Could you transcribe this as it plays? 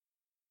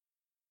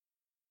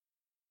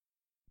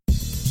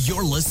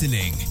You're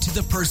listening to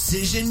the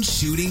Precision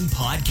Shooting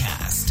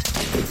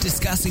Podcast,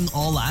 discussing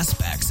all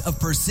aspects of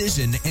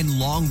precision and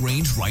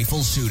long-range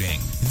rifle shooting.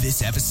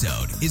 This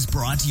episode is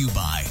brought to you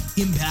by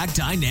Impact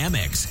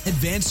Dynamics,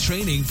 advanced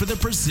training for the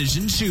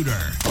precision shooter.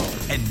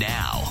 And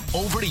now,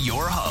 over to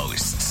your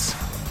hosts.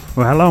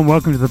 Well, hello and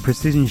welcome to the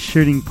Precision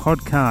Shooting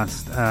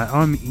Podcast.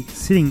 I'm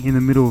sitting in the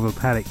middle of a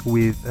paddock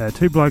with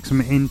two blokes from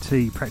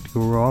NT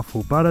Practical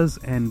Rifle, Butters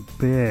and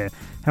Bear.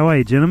 How are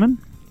you, gentlemen?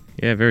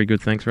 Yeah, very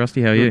good. Thanks,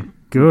 Rusty. How are you?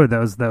 Good. That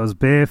was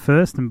Bear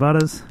first and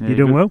Butters. Yeah, you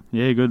doing good. well?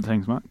 Yeah, good.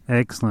 Thanks, mate.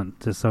 Excellent.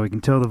 Just so we can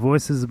tell the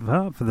voices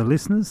apart for the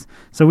listeners.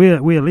 So we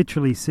are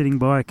literally sitting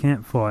by a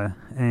campfire,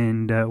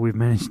 and we've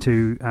managed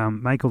to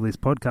make all this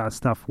podcast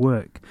stuff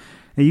work.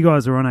 Now, you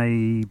guys are on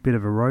a bit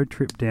of a road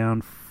trip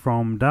down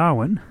from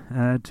Darwin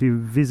to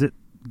visit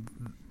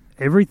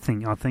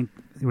everything. I think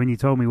when you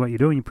told me what you're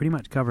doing, you're pretty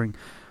much covering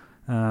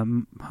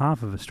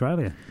half of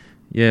Australia.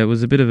 Yeah, it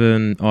was a bit of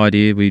an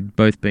idea. We'd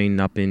both been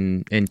up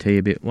in NT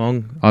a bit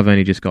long. I've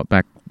only just got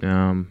back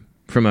from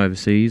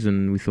overseas,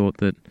 and we thought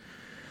that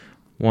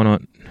why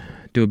not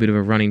do a bit of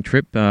a running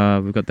trip.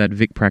 We've got that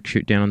Vic Prac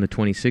shoot down on the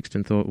 26th,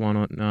 and thought why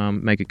not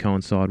make it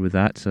coincide with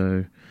that.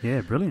 So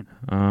yeah, brilliant.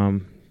 As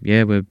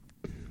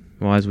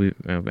we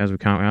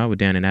currently are, we're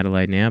down in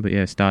Adelaide now, but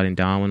yeah, started in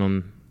Darwin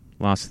on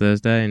last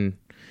Thursday and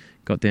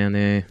got down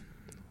there,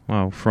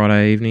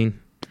 Friday evening.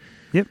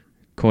 Yep.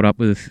 Caught up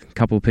with a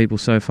couple of people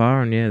so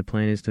far, and yeah, the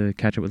plan is to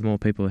catch up with more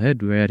people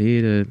ahead. We're out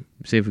here to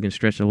see if we can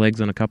stretch the legs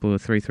on a couple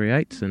of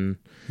 338s and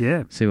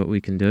see what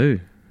we can do.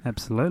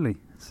 Absolutely.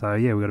 So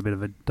yeah, we've got a bit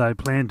of a day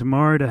planned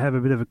tomorrow to have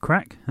a bit of a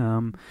crack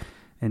and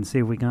see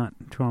if we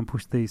can't try and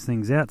push these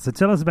things out. So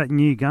tell us about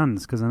new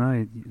guns, because I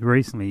know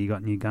recently you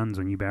got new guns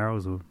or new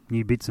barrels or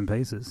new bits and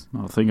pieces.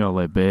 I think I'll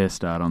let Bear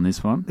start on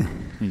this one.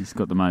 He's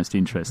got the most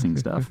interesting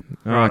stuff.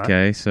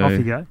 Okay, so off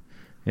you go.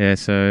 Yeah,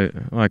 so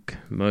like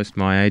most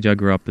my age, I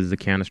grew up as the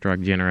Counter-Strike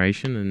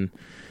generation, and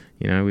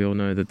we all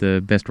know that the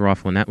best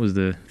rifle in that was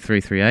the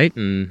 338,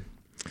 and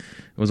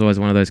it was always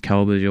one of those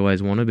calibers you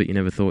always wanted, but you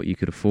never thought you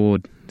could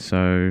afford.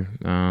 So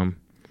I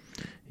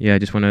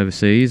just went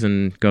overseas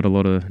and got a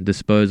lot of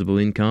disposable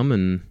income,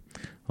 and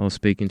I was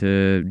speaking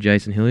to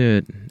Jason Hillier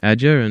at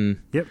Adja and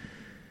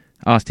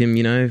asked him,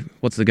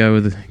 what's the go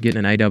with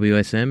getting an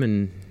AWSM,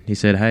 and he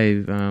said, hey,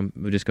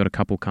 we've just got a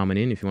couple coming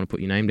in. If you want to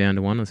put your name down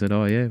to one, I said,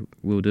 oh yeah,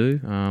 we'll do.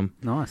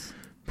 Nice.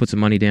 Put some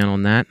money down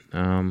on that,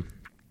 and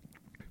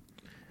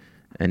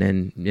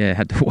then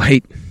had to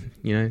wait,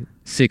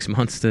 6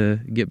 months to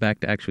get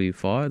back to actually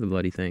fire the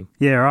bloody thing.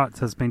 Yeah, right.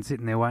 So it's been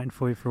sitting there waiting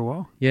for you for a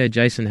while. Yeah,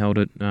 Jason held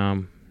it.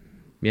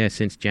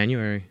 Since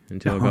January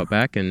until I got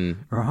back,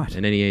 and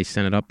and then he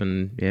sent it up,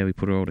 and we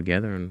put it all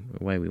together, and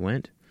away we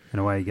went.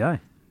 And away you go.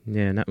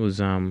 Yeah, and that was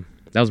my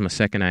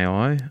second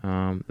AI.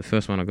 The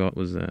first one I got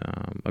was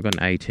I got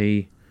an AT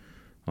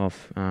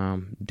off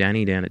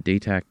Danny down at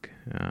DTAC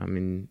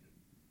in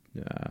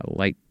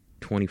late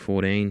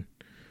 2014.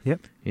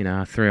 Yep.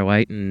 In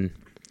 308, and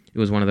it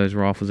was one of those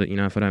rifles that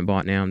if I don't buy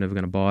it now, I'm never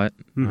going to buy it.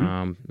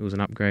 Mm-hmm. It was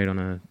an upgrade on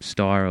a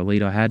Steyr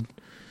Elite I had.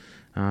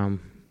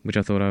 Which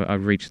I thought I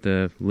reached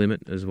the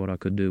limit as what I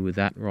could do with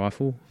that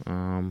rifle.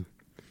 So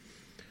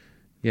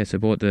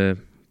bought the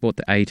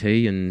AT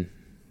and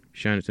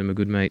shown it to my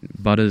good mate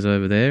Butters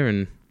over there,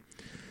 and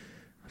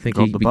I think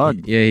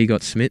he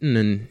got smitten.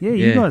 And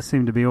you guys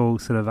seem to be all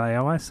sort of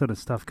AI sort of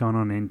stuff going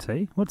on in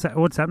NT. What's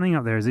happening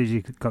up there? Is it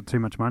you got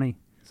too much money?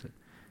 Is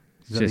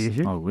that the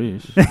issue? I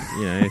wish.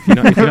 If you're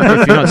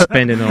not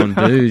spending it on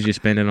booze, you're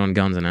spending it on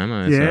guns and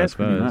ammo. Yeah, so I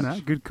suppose. No,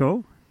 good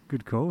call.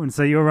 Good call. And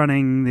so you're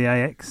running the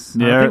AX.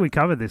 Yeah. I think we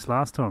covered this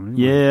last time, didn't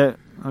we? Yeah,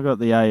 I got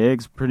the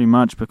AX pretty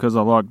much because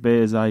I like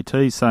Bear's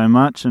AT so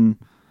much, and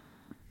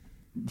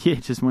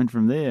just went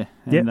from there.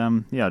 And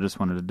I just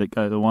wanted to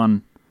go the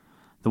one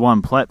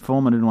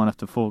platform. I didn't want to have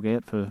to fork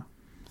out for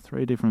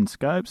 3 different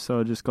scopes,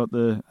 so I just got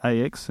the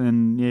AX,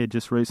 and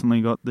just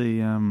recently got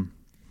the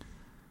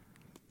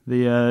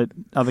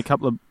other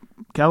couple of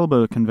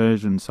caliber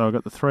conversions. So I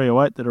got the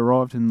 308 that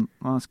arrived in the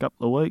last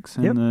couple of weeks,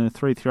 and the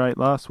 338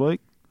 last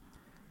week.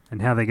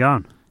 And how they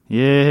going?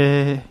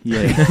 Yeah.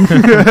 Is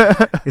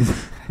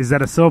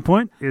that a sore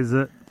point? Is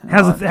it?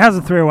 How's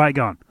the 308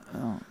 going?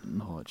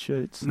 No, it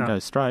shoots. No. It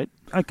goes straight.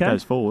 Okay.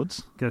 Goes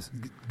forwards.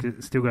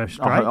 Still goes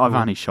straight. I've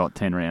only shot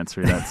 10 rounds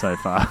through that so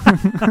far.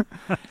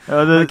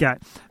 Okay.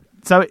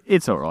 So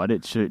it's all right.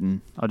 It's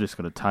shooting. I just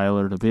got to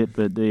tailor it a bit,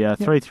 but the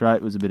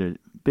 338 was a bit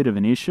of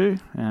an issue.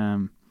 Yeah,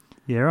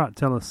 right.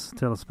 Tell us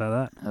about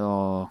that.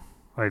 Oh.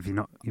 Or if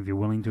you're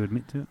willing to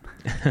admit to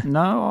it.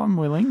 No, I'm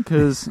willing,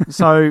 because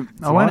when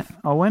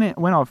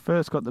I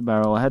first got the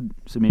barrel, I had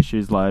some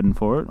issues loading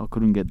for it. I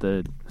couldn't get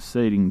the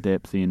seating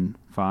depth in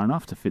far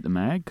enough to fit the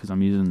mag, because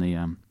I'm using the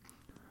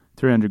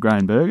 300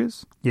 grain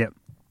burgers. Yep.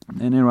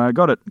 And anyway, I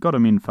got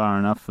them in far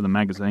enough for the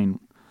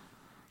magazine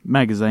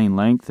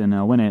length, and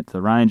I went out to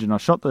the range and I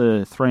shot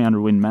the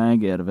 300 Win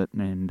mag out of it,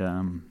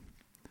 and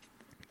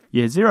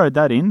zeroed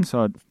that in.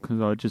 So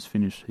because I just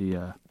finished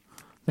the.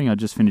 I think I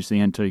just finished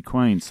the NT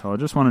Queen, so I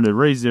just wanted to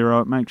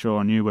re-zero it, make sure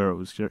I knew where it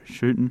was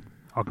shooting.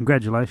 Oh,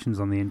 congratulations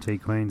on the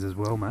NT Queens as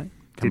well, mate.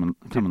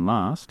 Coming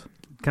last.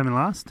 Coming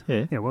last?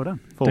 Yeah. Yeah, well done.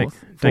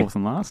 Fourth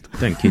and last.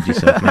 Don't kid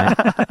yourself, mate.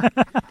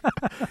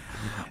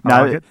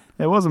 No, like it.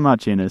 there wasn't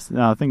much in us.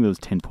 No, I think there was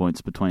 10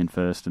 points between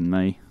first and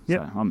me.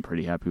 Yep. So I'm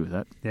pretty happy with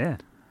that. Yeah.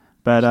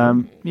 But,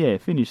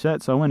 finished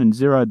that. So I went and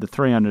zeroed the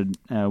 300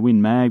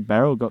 Win Mag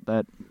barrel, got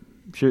that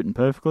shooting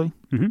perfectly.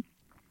 Mm-hmm.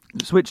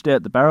 Switched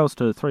out the barrels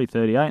to the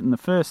 338, and the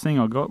first thing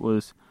I got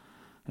was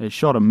a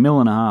shot 1.5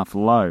 mil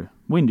low.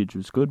 Windage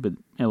was good, but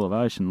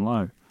elevation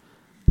low.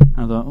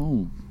 I thought,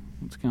 oh,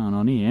 what's going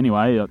on here?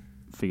 Anyway, I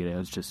figured out it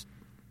was just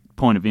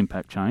point of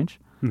impact change.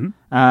 Mm-hmm.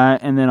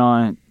 And then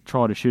I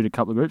tried to shoot a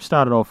couple of groups.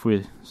 Started off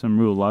with some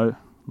real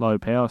low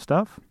power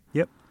stuff.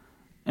 Yep.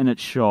 And it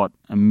shot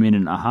 1.5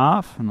 minutes,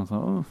 and I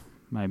thought, oh,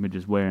 maybe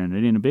just wearing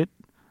it in a bit.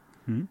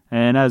 Mm-hmm.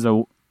 And as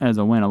I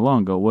went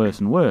along, it got worse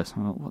and worse.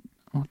 I thought,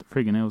 what the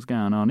friggin' hell's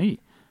going on here?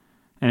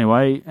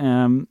 Anyway,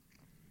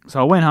 so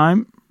I went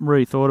home,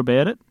 rethought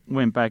about it,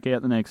 went back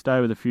out the next day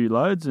with a few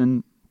loads,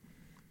 and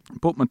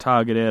put my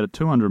target out at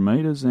 200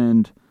 metres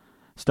and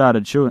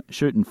started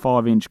shooting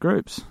 5-inch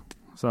groups.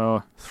 So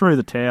I threw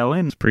the towel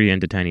in. It's pretty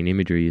entertaining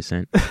imagery you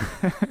sent.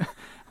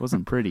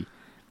 Wasn't pretty.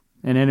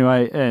 And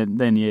anyway,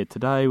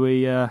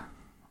 today I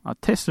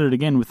tested it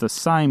again with the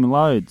same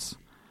loads,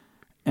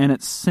 and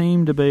it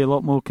seemed to be a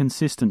lot more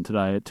consistent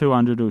today. At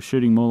 200, it was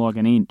shooting more like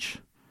 1 inch.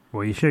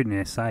 Well, you're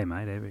shooting SA,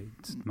 mate.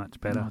 It's much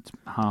better. Oh, it's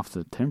half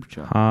the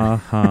temperature.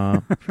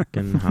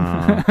 Freaking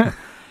ha.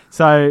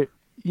 So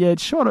yeah, it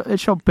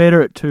shot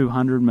better at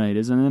 200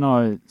 metres, and then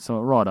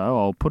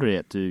I'll put it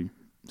out to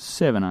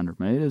 700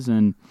 metres,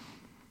 and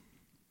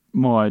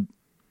my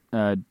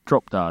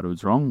drop data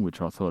was wrong,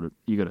 which I thought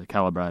you got to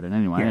calibrate it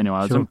anyway. Yeah,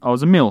 anyway, sure. I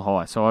was 1 mil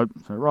high, so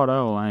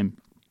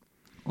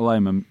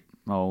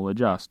I'll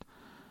adjust,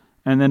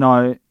 and then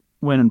I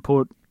went and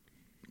put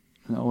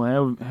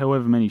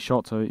however many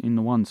shots are in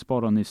the one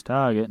spot on this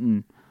target,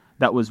 and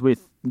that was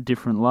with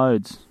different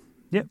loads.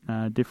 Yep.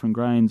 Different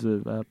grains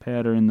of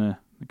powder in the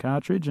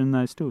cartridge, and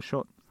they still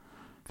shot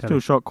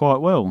quite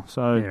well.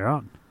 So Yeah,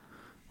 right.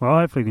 Well,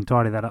 hopefully we can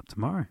tidy that up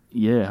tomorrow.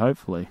 yeah,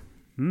 hopefully.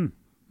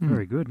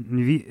 Very good.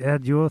 And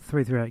how'd your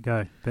 338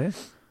 go, Bear?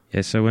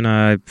 Yeah, so when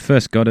I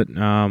first got it,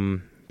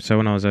 so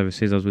when I was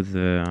overseas, I was with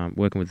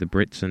working with the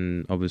Brits,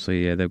 and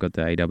obviously they've got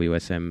the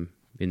AWSM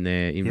in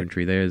their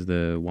inventory. There is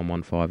the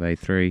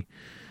 115A3,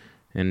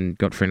 and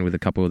got friendly with a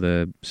couple of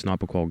the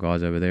Sniper Qual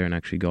guys over there, and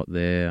actually got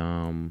their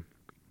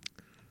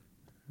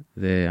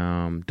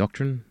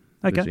doctrine,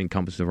 which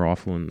encompasses the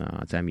rifle and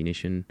its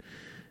ammunition,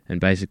 and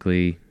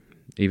basically,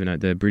 even though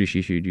the British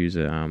use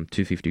a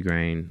 250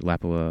 grain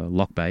Lapua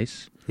lock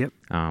base,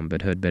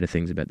 but heard better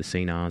things about the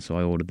CNARs, so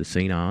I ordered the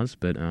CNARs,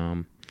 but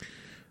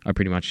I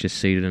pretty much just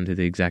seeded them to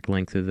the exact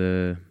length of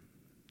the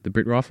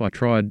Brit rifle. I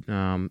tried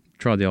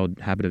the old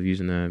habit of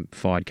using the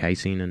fired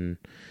casing and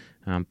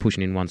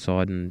pushing in one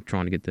side and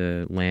trying to get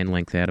the land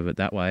length out of it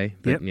that way.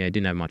 But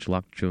didn't have much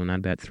luck doing that,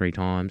 about 3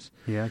 times.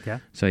 Yeah, okay.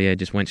 So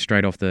just went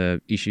straight off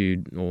the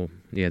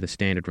the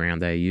standard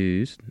round they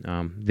used,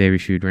 their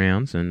issued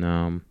rounds,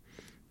 and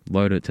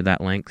loaded it to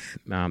that length.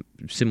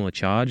 Similar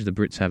charge. The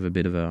Brits have a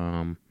bit of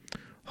a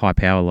high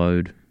power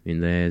load in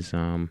theirs.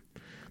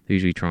 They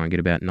usually try and get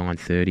about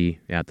 930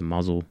 out the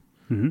muzzle.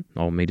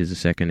 Old meters a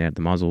second out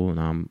the muzzle,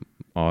 and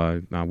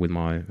I with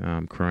my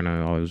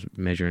chrono I was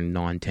measuring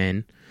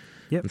 910.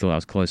 I thought that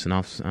was close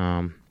enough.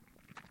 And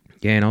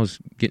I was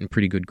getting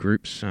pretty good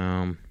groups.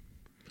 I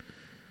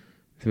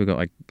think we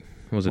got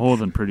more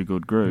than pretty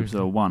good groups.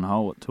 So one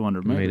hole at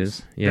 200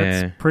 meters.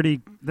 Yeah,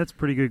 that's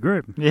pretty good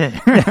group. Yeah.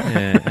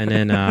 and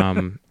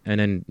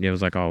then it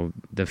was like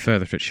the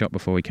furthest it shot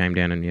before we came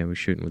down, and we were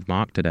shooting with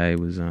Mark today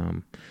was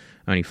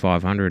only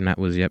 500, and that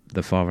was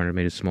the 500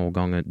 meter small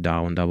gong at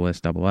Darwin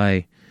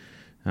SSAA.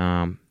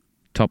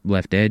 Top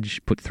left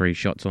edge, put 3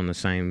 shots on the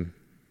same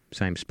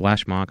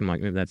splash mark. I'm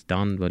like, maybe that's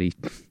done, buddy.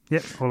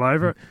 Yep, all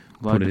over it.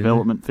 Load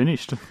development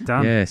finished.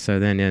 Done. Yeah, so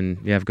then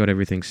I've got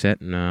everything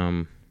set,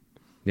 and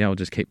I'll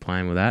just keep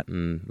playing with that,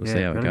 and we'll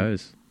see how it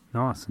goes.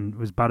 Nice. And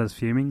was Butters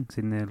fuming,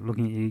 sitting there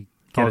looking at you,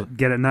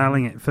 get it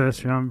nailing it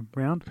first round?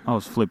 I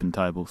was flipping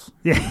tables.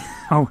 Yeah,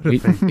 I would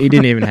have been. He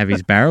didn't even have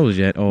his barrels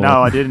yet. Or...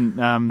 No, I didn't.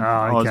 Okay.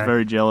 I was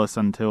very jealous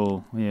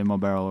until my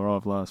barrel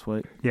arrived last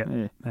week. Yeah,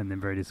 and then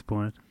very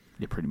disappointed.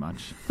 Yeah, pretty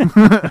much.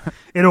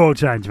 It'll all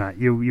change, mate.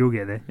 You'll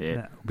get there. Yeah,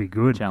 that'll be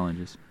good.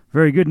 Challenges.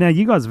 Very good. Now,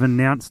 you guys have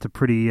announced a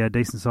pretty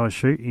decent-sized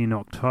shoot in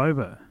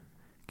October.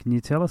 Can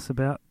you tell us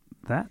about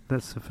that?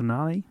 That's the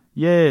finale?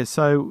 Yeah,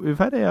 so we've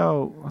had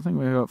I think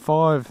we've got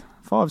five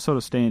sort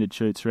of standard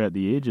shoots throughout the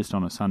year, just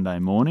on a Sunday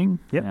morning.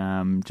 Yep.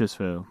 Just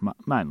for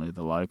mainly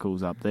the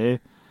locals up there.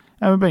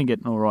 And we've been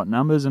getting all right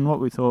numbers, and what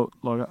we thought,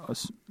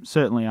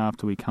 certainly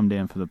after we come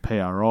down for the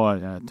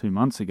PRI 2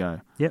 months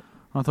ago,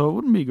 I thought it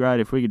wouldn't be great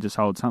if we could just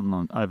hold something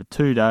on over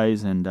 2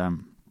 days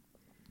and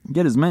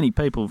get as many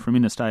people from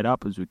interstate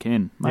up as we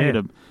can.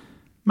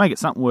 Make it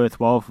something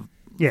worthwhile for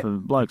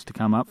blokes to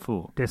come up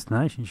for.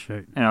 Destination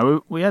shoot.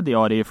 We had the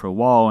idea for a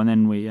while, and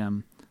then we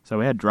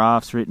had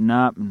drafts written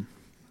up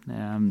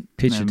and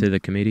pitched it to the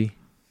committee.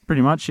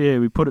 Pretty much, yeah.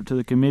 We put it to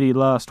the committee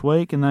last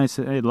week, and they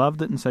said they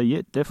loved it and say,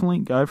 yeah, definitely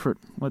go for it.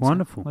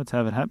 Wonderful. Let's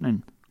have it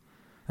happening.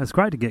 It's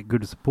great to get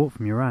good support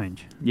from your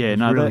range. Yeah,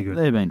 it's no, really good.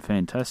 They've been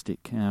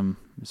fantastic.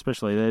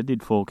 Especially they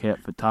did fork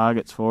out for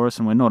targets for us,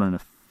 and we're not an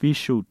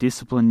official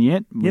discipline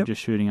yet. We're just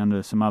shooting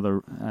under some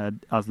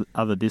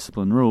other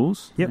discipline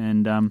rules. Yep.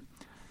 And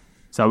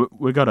so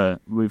we've got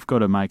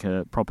to make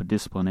a proper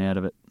discipline out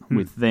of it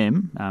with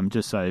them,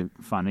 just so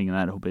funding and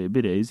that will be a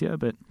bit easier.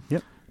 But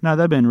no,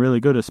 they've been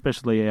really good,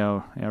 especially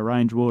our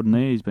range warden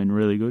there. He's been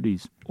really good.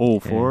 He's all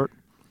for it.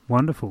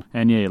 Wonderful.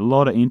 And yeah, a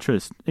lot of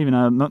interest. Even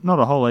though not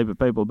a whole heap of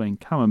people have been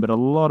coming, but a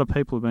lot of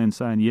people have been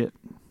saying,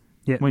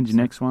 when's your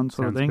next one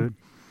sort of thing. Good.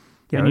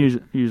 Yeah,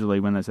 and usually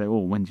when they say,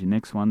 when's your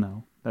next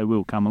one, they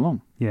will come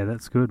along. Yeah,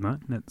 that's good, mate.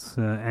 That's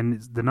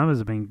the numbers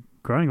have been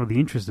growing, or the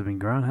interest have been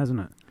growing, hasn't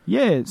it?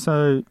 Yeah,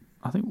 so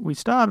I think we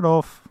started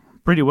off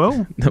pretty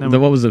well.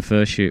 What was the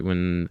first shoot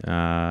when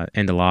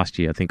end of last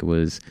year? I think it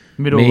was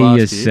middle me, last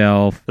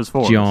yourself,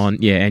 year.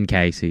 John, and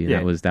Casey.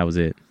 Yeah. That was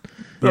it.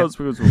 That was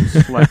because we were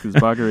slack as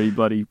buggery,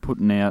 bloody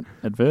putting out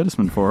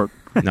advertisement for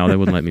it. No, they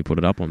wouldn't let me put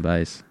it up on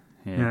base.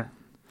 Yeah.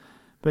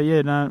 But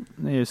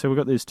so we've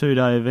got this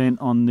 2-day event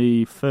on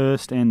the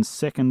 1st and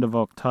 2nd of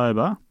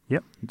October.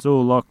 Yep. It's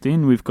all locked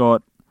in. We've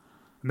got...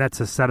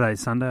 That's a Saturday,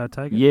 Sunday, I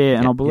take it? Yeah,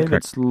 and I believe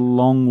it's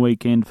long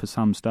weekend for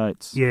some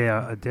states.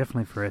 Yeah,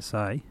 definitely for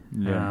SA.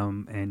 Yeah.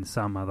 And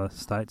some other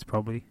states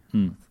probably.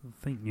 I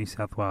think New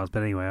South Wales,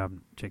 but anyway, I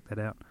haven't checked that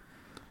out.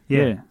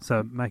 Yeah.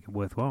 So make it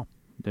worthwhile.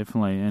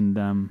 Definitely,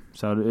 and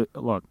so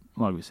like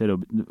we said, it'll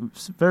be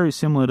very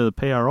similar to the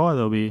PRI.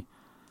 There'll be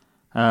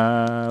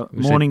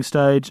morning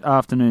stage,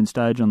 afternoon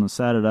stage on the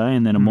Saturday,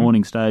 and then a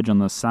morning stage on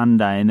the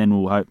Sunday, and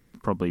then we'll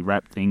probably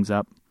wrap things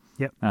up.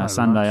 Yep,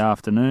 Sunday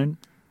afternoon.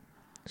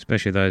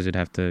 Especially those that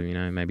have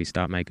to, maybe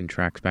start making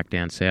tracks back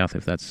down south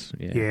if that's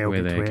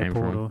where they came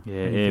from.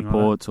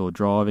 Airports or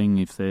driving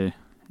if they're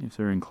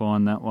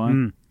inclined that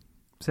way.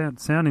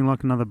 Sounding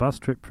like another bus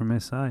trip from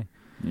SA.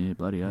 Yeah,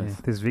 bloody oath.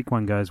 If this Vic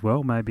one goes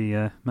well, maybe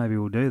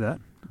we'll do that.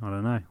 I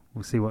don't know.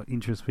 We'll see what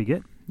interest we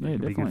get. Yeah, It'll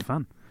definitely. be good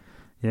fun.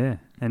 Yeah,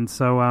 and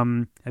so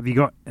have you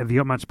got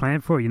much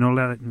planned for it? You're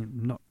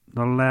not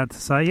allowed to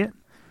say yet,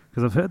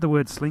 because I've heard the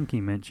word slinky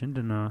mentioned,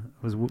 and I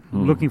was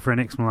looking for an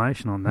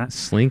explanation on that.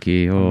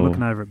 Slinky, I'm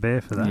looking over at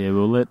Bear for that. Yeah,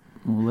 we'll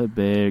let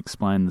Bear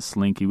explain the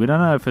slinky. We don't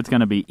know if it's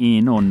going to be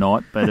in or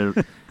not,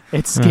 but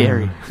it's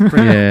scary.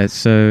 Yeah,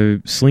 so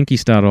slinky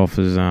started off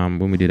as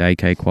when we did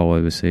AK qual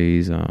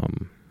overseas.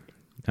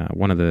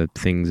 One of the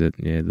things that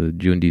the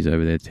Jundis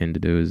over there tend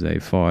to do is they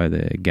fire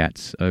their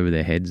gats over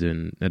their heads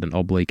and at an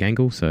oblique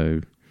angle,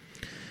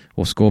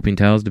 or scorpion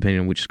tails,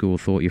 depending on which school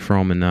of thought you're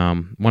from. And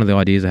one of the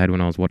ideas I had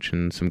when I was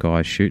watching some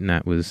guys shooting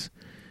that was,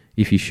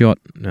 if you shot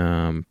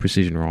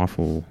precision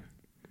rifle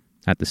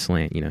at the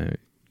slant, you're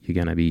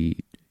going to be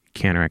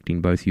counteracting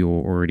both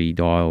your already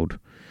dialed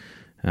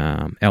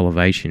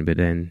elevation, but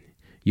then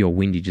your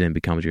windage then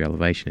becomes your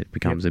elevation. It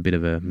becomes a bit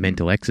of a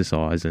mental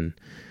exercise, and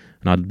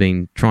I'd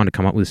been trying to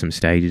come up with some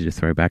stages to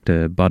throw back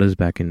to Butters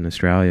back in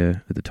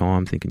Australia at the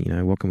time,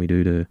 thinking, what can we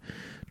do to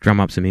drum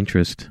up some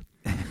interest?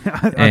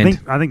 I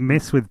think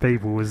mess with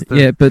people was the...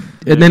 Yeah, but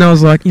and then I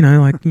was like,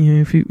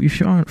 if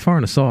you're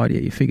firing a side,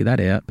 you figure that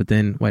out. But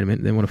then, wait a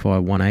minute, then what if I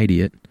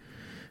 180 it?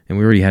 And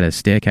we already had a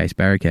staircase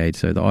barricade,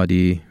 so the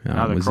idea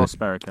was... cross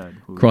barricade.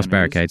 Cross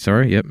barricade,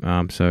 sorry, yep.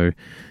 So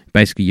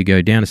basically you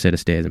go down a set of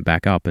stairs and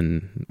back up,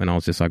 and I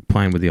was just like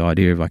playing with the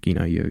idea of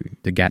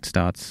the GAT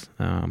starts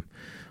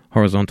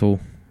horizontal,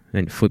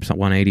 then flips up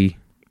 180,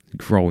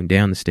 rolling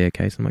down the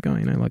staircase. I'm like,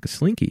 like a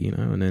slinky,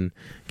 and then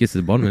gets to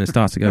the bottom and it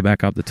starts to go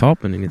back up the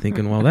top, and then you're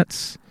thinking, well,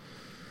 that's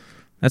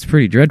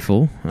pretty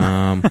dreadful.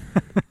 I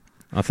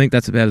think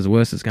that's about as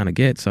worse as it's going to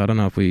get. So I don't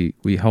know if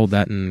we hold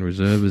that in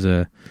reserve as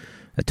a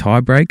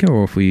tiebreaker,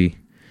 or if we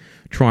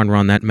try and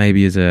run that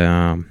maybe as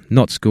a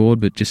not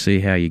scored, but just see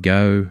how you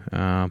go.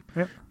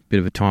 Bit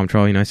of a time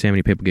trial, see how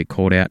many people get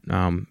caught out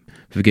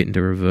for getting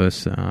to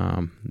reverse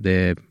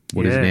their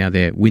is now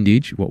their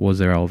windage, what was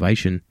their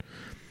elevation,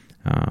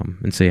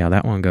 and see how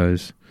that one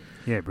goes.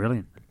 Yeah,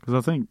 brilliant. Because I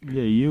think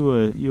you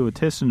were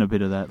testing a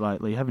bit of that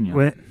lately, haven't you?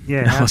 Well,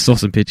 I saw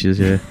some pictures.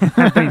 Yeah,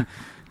 I've been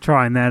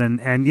trying that,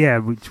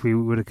 and which we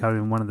would have covered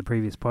in one of the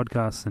previous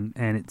podcasts,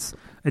 and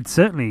it's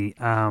certainly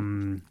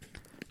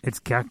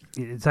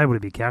it's able to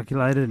be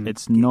calculated, and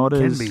it's not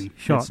can as be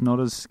shot. It's not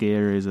as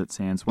scary as it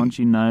sounds. Once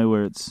you know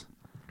where it's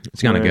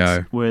going to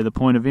go, where the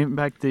point of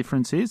impact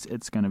difference is,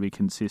 it's going to be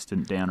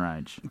consistent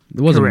downrange.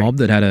 There was Correct. a mob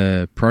that had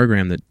a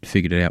program that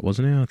figured it out,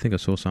 wasn't there? I think I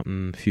saw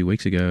something a few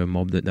weeks ago, a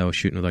mob that they were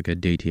shooting with like a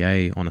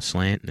DTA on a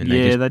slant, and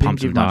they didn't some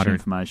give much data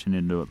information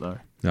into it though.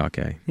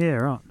 Okay. Yeah,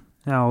 right.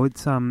 No,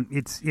 it's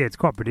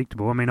quite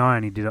predictable. I mean, I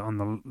only did it on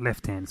the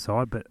left-hand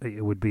side, but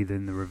it would be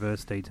then the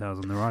reverse details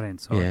on the right-hand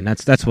side. Yeah, and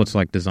that's what's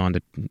like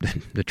designed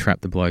to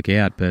trap the bloke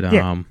out. But Make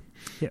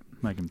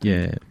him think.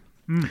 yeah.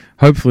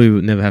 Hopefully, it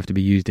will never have to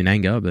be used in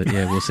anger. But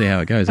yeah, we'll see how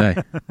it goes. I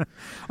think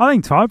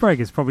tiebreaker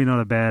is probably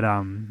not a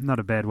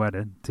bad way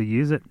to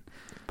use it.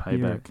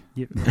 Payback.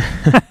 Yep.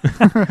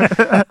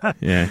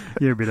 Yeah.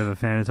 You're a bit of a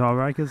fan of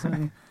tiebreakers,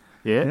 aren't you?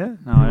 Yeah,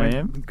 no, I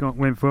am.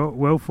 Went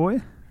well for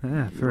you.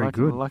 Yeah, very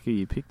good. Lucky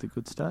you picked a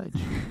good stage.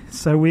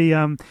 So we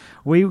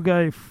will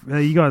go.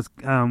 You guys,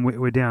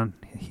 we're down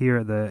here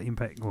at the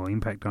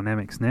Impact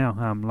Dynamics now,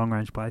 Long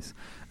Range Place,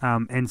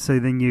 and so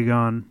then you're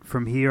going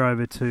from here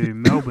over to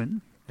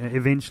Melbourne,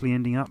 eventually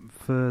ending up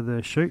for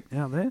the shoot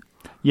out there.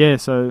 Yeah,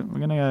 so we're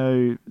going to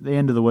go, the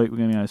end of the week, we're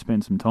going to go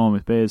spend some time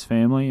with Bear's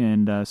family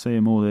and see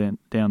them all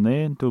down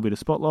there and do a bit of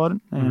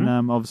spotlighting. Mm-hmm.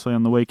 And obviously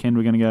on the weekend,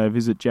 we're going to go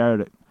visit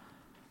Jared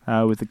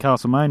with the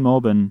Castlemaine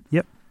mob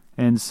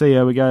and see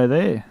how we go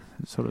there.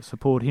 Sort of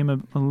support him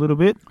a little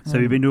bit. So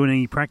you've been doing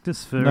any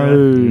practice for?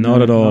 No,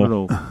 not at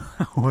all.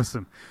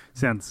 Awesome.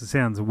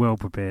 Sounds well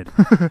prepared.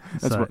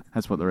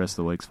 That's what the rest of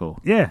the week's for.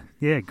 Yeah,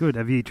 good.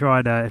 Have you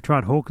tried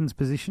Hawkins'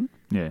 position?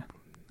 Yeah.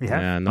 You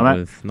have? Yeah, not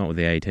with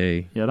the AT.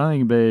 Yeah, I don't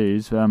think Bear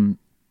is.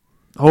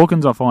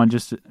 Hawkins, I find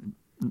just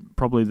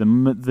probably the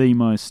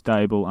most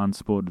stable,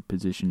 unsupported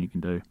position you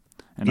can do.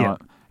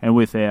 And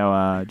with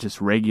our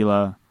just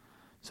regular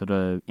sort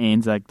of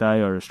Anzac Day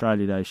or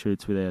Australia Day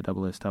shoots with our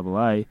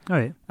SSAA. Oh,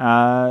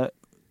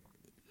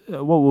 yeah.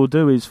 What we'll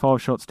do is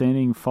 5 shots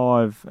standing,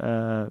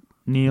 5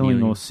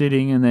 kneeling or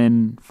sitting, and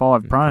then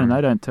 5 prone. They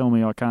don't tell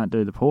me I can't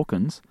do the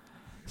Hawkins.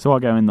 So I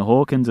go in the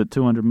Hawkins at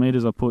 200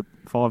 metres, I put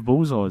 5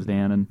 bullseyes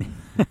down and...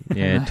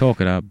 Yeah,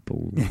 talk it up,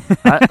 bull.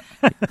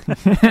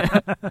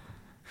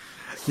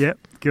 Yep,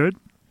 good.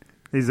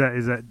 Is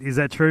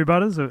that true,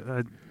 Butters?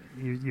 Or,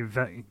 you're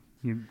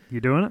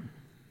doing it?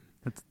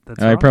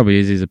 That's He probably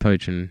is. He's a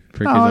poaching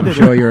prick. No, I'm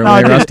sure you're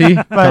aware, Rusty.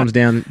 Comes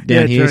down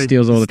here, true.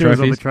 steals all the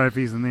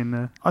trophies. And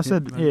then I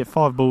said,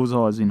 5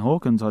 bullseyes in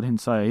Hawkins. I didn't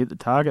say I hit the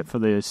target for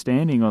the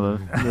standing or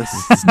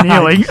the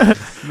kneeling.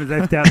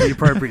 Left out the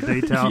appropriate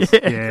details.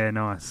 Yeah,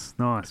 nice,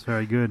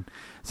 very good.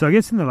 So I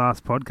guess in the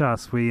last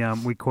podcast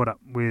we caught up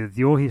with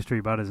your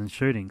history, Butters, and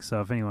shooting.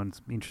 So if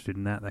anyone's interested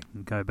in that, they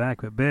can go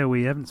back. But Bear,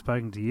 we haven't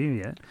spoken to you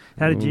yet.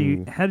 How did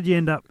you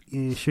end up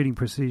shooting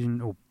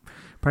precision or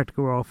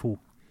practical rifle?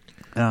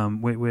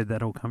 Where'd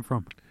that all come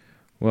from?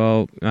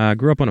 Well, I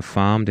grew up on a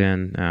farm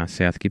down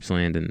South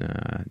Gippsland,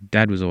 and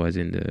Dad was always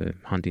into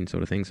hunting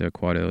sort of thing. So at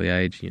quite early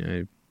age,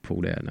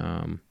 pulled out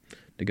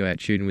to go out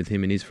shooting with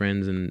him and his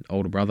friends and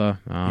older brother.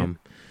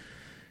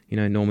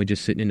 Normally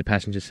just sitting in the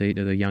passenger seat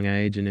at a young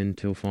age, and then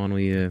until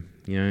finally,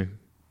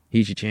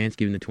 here's your chance,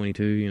 given the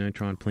 22,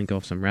 try and plink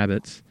off some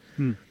rabbits.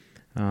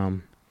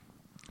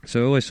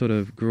 So I always sort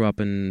of grew up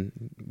and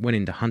went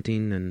into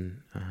hunting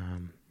and,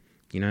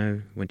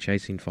 went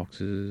chasing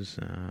foxes,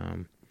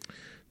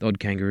 the odd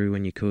kangaroo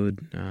when you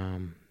could,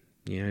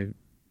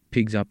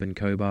 pigs up in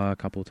Cobar a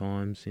couple of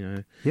times,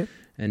 Yep.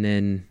 And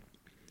then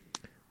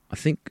I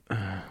think,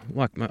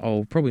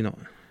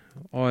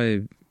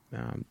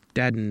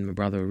 Dad and my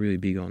brother were really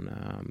big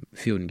on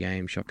field and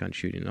game, shotgun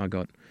shooting. I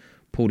got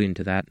pulled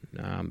into that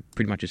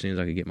pretty much as soon as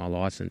I could get my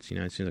license.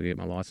 As soon as I could get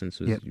my license,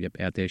 was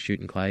out there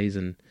shooting clays,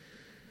 and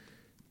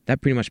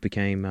that pretty much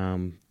became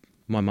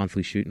my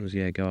monthly shooting. Was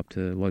go up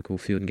to local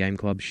field and game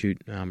club,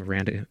 shoot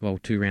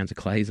 2 rounds of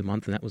clays a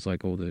month, and that was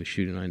like all the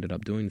shooting I ended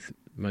up doing,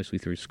 mostly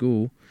through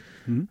school.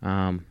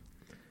 Mm-hmm.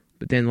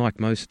 But then, like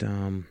most,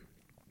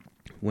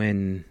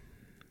 when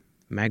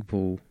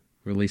Magpul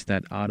released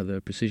that Art of the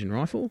Precision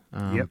Rifle,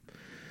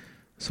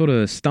 sort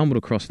of stumbled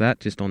across that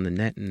just on the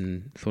net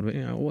and thought,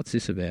 what's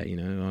this about?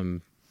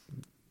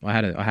 I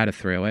had a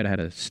 308, I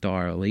had a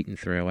Steyr Elite in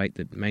 308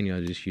 that mainly I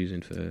was just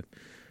using for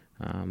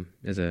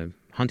as a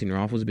hunting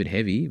rifle. It was a bit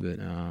heavy, but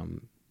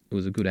it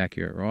was a good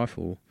accurate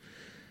rifle.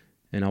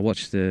 And I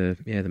watched the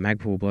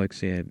Magpul blokes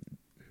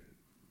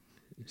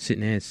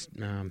sitting there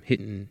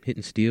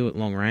hitting steel at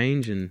long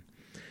range and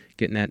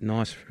getting that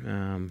nice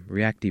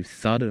reactive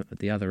thud at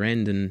the other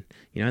end, and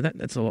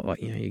that's a lot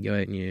like you go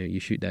out and you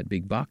shoot that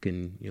big buck,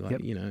 and you're like,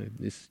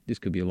 this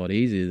could be a lot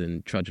easier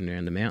than trudging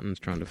around the mountains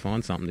trying to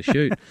find something to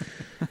shoot.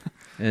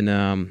 And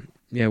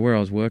where I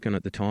was working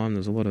at the time, there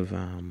was a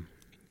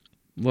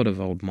lot of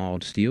old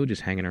mild steel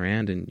just hanging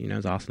around, and I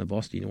was asking the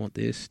boss, do you want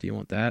this, do you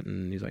want that?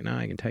 And he's like, no,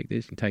 you can take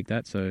this, you can take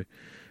that. So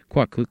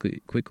quite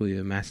quickly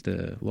amassed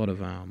a lot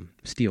of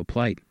steel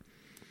plate,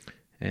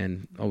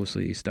 and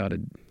obviously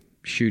started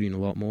shooting a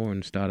lot more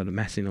and started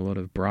amassing a lot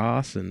of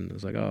brass, and I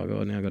was like, oh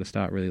god, now I've got to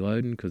start really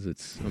loading because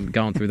I'm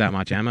going through that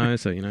much ammo.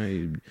 So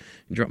you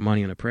drop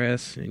money on a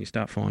press and you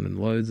start finding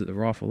loads that the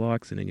rifle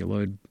likes, and then you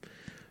load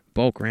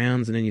bulk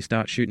rounds, and then you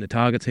start shooting the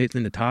targets heat, and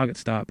then the targets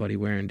start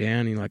wearing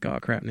down, and you're like, oh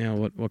crap, now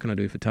what can I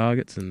do for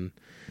targets? And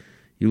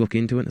you look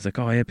into it and it's like,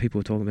 oh yeah,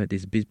 people are talking about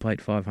this BizPlate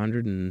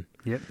 500, and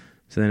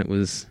so then it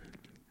was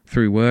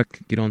through work,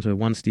 get onto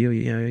one steel,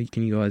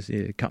 can you guys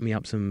cut me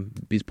up some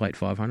BizPlate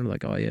 500?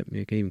 Like, oh yeah,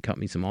 you can even cut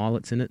me some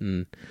eyelets in it.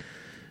 And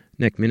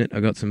next minute I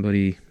got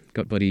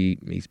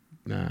these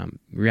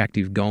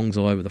reactive gongs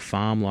all over the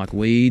farm like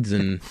weeds,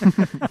 and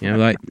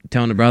like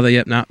telling the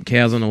brother,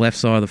 cows on the left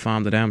side of the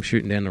farm today, I'm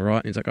shooting down the right.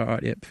 And he's like, all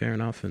right, fair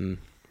enough. And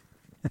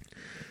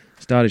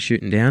started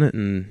shooting down it,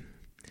 and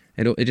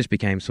it just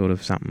became sort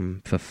of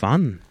something for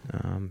fun.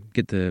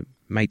 Get the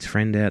mate's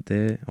friend out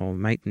there, or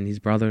mate and his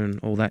brother and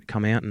all that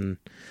come out, and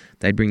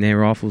they'd bring their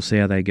rifles, see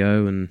how they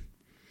go. And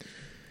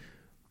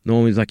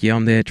Norm's like, yeah,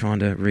 I'm there trying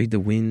to read the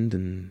wind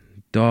and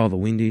dial the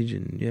windage,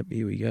 and yep,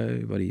 here we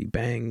go, buddy,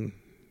 bang,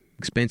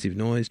 expensive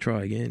noise,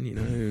 try again, you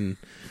know. And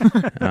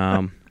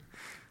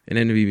and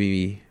then it'd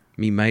be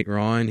me mate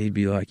Ryan, he'd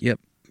be like, yep,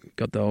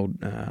 got the old,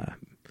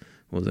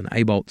 was an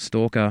A-Bolt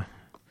Stalker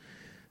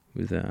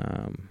with,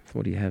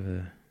 what do you have,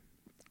 it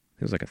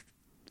was like a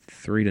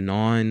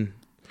 3-9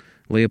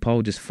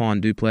 Leopold, just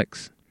fine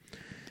duplex.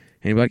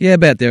 And he'd be like, yeah,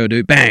 about there will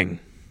do, bang,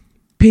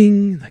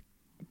 ping, like,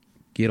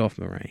 get off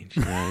my range,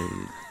 you know,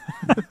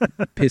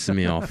 pissing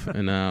me off.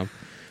 And,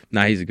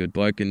 no, he's a good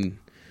bloke. And,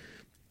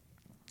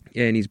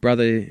 yeah, and his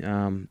brother,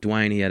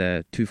 Dwayne, he had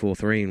a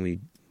 243, and we,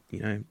 you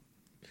know,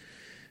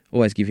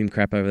 always give him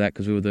crap over that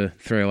because we were the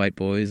 308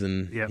 boys,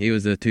 and he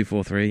was the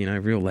 243, you know,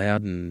 real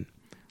loud and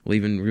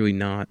leaving really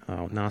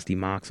nasty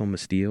marks on my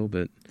steel.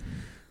 But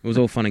it was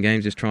all fun and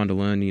games, just trying to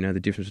learn, you know, the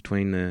difference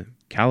between the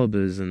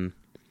calibers. And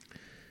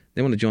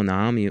then when I joined the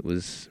army, it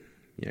was,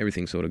 you know,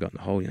 everything sort of got in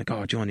the hole. You're like,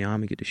 oh, join the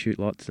army, get to shoot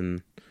lots,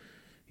 and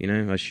you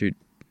know, I shoot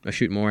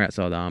more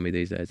outside the army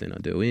these days than I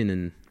do in.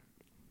 And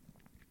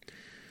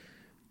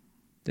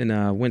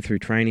then went through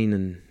training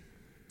and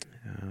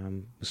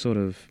was sort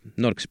of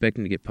not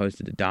expecting to get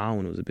posted to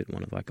Darwin. It was a bit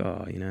one of like,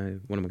 oh, you know,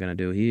 what am I going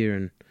to do here?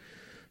 And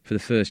for the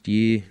first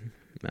year,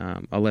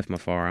 I left my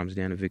firearms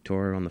down in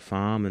Victoria on the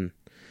farm, and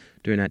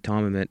during that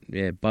time I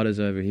met Butters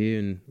over here,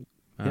 and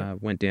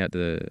went down to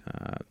the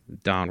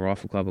Darwin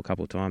Rifle Club a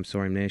couple of times,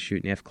 saw him there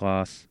shooting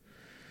F-class.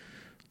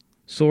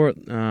 Saw it,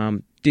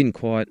 didn't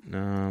quite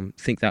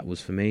think that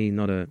was for me,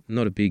 not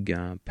a big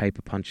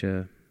paper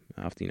puncher.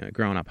 After, you know,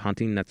 growing up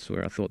hunting, that's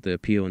where I thought the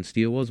appeal in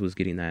steel was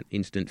getting that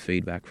instant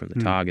feedback from the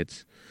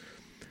targets.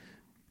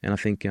 And I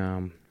think,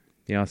 I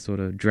sort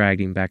of dragged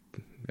him back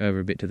over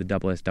a bit to the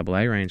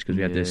SSAA range because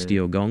we had the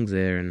steel gongs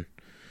there,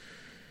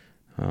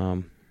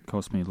 and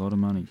cost me a lot of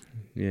money.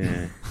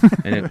 Yeah,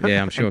 and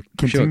I'm sure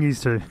continues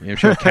to. I'm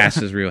sure Cass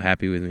is real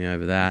happy with me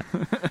over that.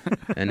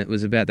 And it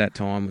was about that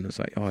time when it's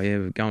like, oh yeah,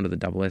 we're going to the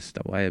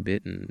SSAA a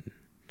bit, and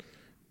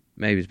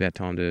maybe it's about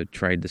time to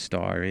trade the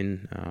Steyr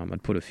in.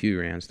 I'd put a few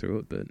rounds through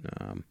it, but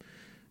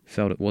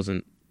felt it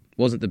wasn't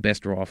the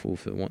best rifle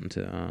for wanting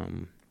to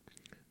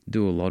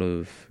do a lot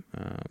of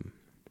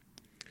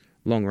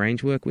long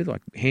range work with.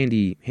 Like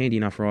handy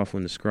enough rifle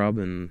in the scrub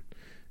and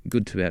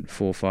good to about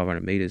 400 or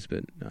 500 meters.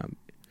 But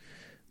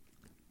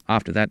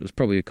after that, it was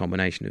probably a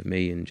combination of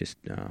me and just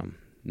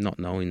not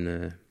knowing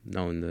the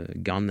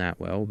gun that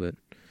well. But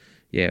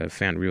yeah, I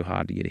found it real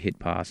hard to get a hit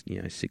past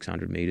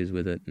 600 meters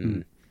with it,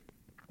 and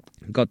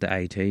got the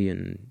AT,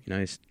 and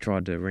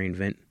tried to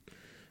reinvent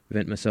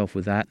myself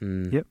with that,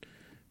 and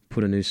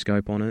put a new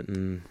scope on it,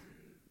 and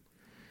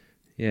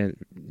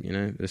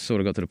it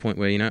sort of got to the point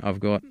where I've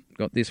got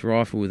this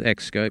rifle with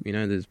X scope.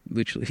 There's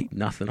literally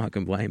nothing I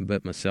can blame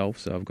but myself.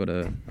 So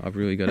I've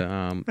really got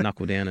to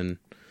knuckle down and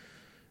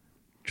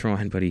try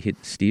and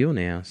hit steel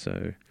now.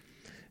 So,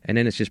 and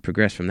then it's just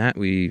progressed from that.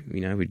 Me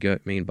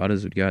and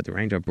Butters would go at the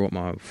range. I brought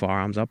my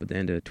firearms up at the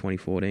end of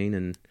 2014,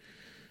 and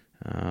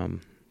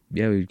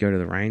we'd go to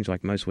the range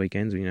like most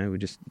weekends. We're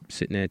just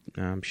sitting there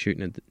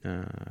shooting at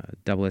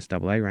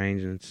SSAA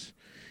range, and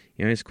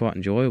it's quite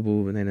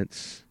enjoyable. And then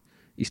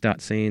you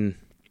start seeing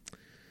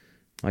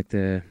like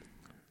the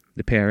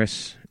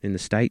PRS in the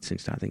States, and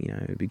start thinking,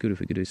 it'd be good if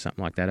we could do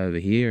something like that over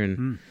here.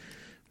 And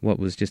what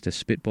was just a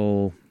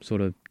spitball sort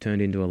of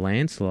turned into a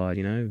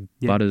landslide.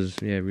 Butters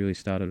really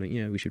started.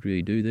 We should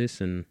really do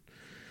this, and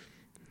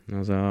I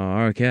was like, oh,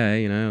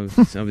 okay,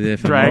 I'll be there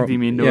for dragged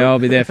him into it. I'll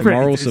be there for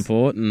moral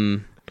support.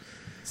 And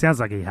sounds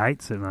like he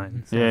hates it, mate.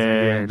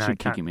 Should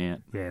kick him out.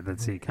 Yeah,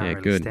 that's it.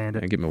 Can't really stand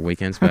it. I get my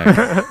weekends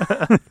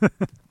back.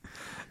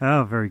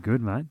 Oh, very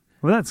good, mate.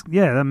 Well, that's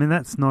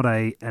not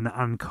an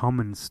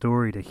uncommon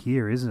story to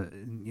hear, is it?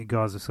 You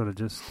guys have sort of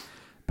just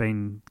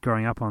been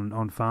growing up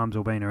on farms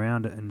or been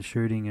around it and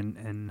shooting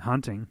and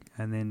hunting,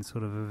 and then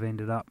sort of have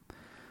ended up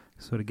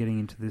sort of getting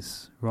into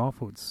this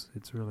rifle. It's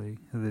really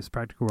this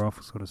practical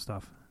rifle sort of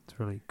stuff. It's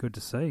really good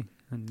to see,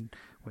 and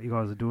what you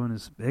guys are doing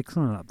is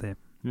excellent up there.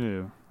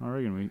 Yeah, I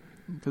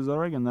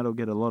reckon that'll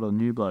get a lot of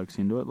new blokes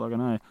into it. Like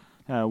I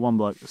know one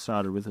bloke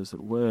started with us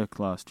at work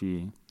last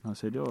year. I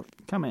said, "Oh,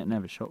 come out and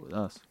have a shot with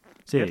us."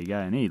 So there you go,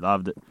 and he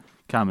loved it.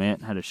 Come out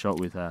and had a shot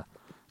with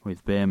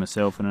Bear,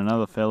 myself, and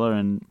another fella,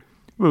 and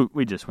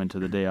we just went to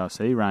the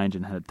DRC range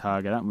and had a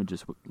target up, and we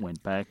just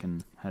went back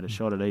and had a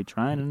shot at each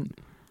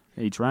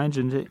range,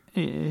 and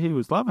he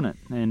was loving it.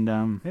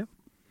 And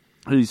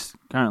he's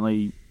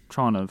currently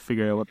trying to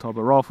figure out what type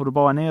of rifle to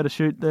buy now to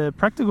shoot the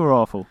practical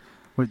rifle.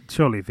 Well,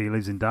 surely if he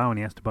lives in Darwin,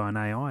 he has to buy an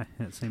AI.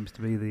 That seems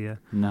to be the...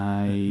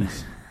 No,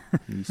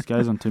 he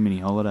goes on too many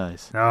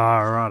holidays. Oh,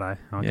 righto.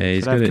 Okay. Yeah,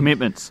 he's got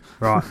commitments.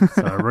 Right, so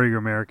a Ruger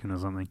American or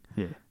something.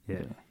 Yeah,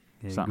 good.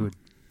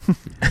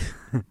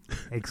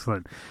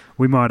 Excellent.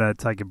 We might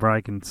take a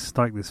break and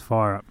stoke this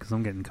fire up because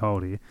I'm getting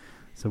cold here.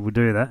 So we'll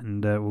do that,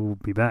 and we'll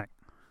be back.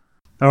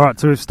 All right,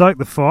 so we've stoked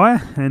the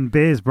fire, and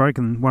Bear's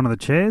broken one of the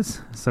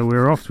chairs, so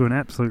we're off to an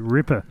absolute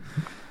ripper.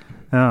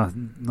 Oh,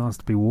 nice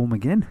to be warm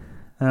again.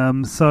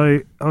 So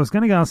I was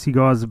going to ask you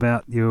guys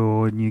about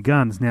your new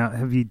guns. Now,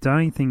 have you done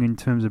anything in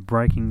terms of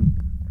breaking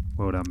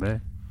Well done,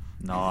 Bear.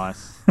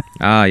 Nice.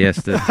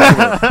 Yes. If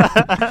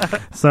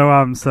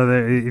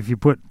you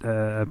put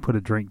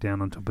a drink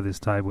down on top of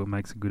this table, it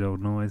makes a good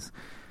old noise,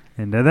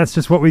 and that's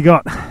just what we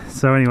got.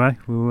 So anyway,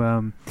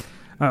 we'll.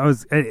 I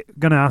was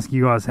going to ask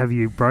you guys: have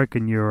you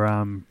broken your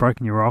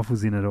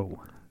rifles in at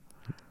all?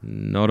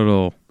 Not at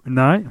all.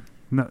 No.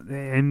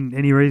 And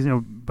any reason?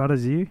 Or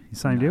Butters, you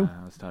same deal?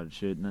 I started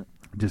shooting it.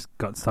 Just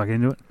got stuck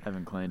into it.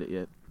 Haven't cleaned it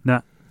yet.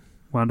 No.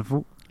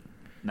 Wonderful.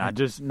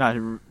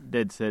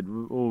 Dead set.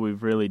 All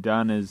we've really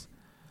done is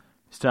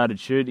started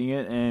shooting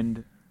it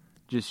and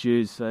just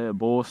used, say, a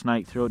bore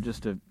snake through it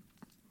just to,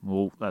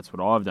 well, that's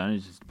what I've done,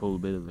 is just pull a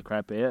bit of the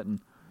crap out. And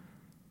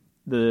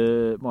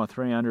my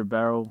 300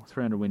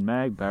 Win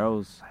Mag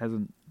barrels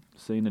hasn't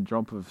seen a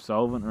drop of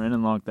solvent or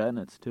anything like that, and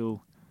it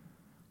still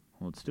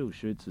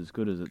shoots as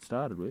good as it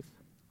started with.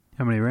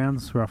 How many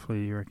rounds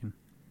roughly you reckon?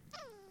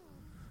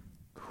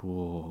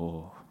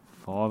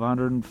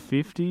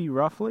 550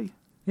 roughly.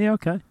 Yeah,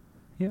 okay.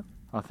 Yep.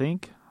 I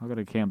think. I've got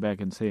to count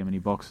back and see how many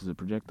boxes of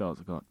projectiles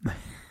I've got.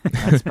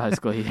 That's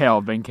basically how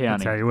I've been counting.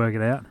 That's how you work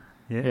it out.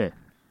 Yeah.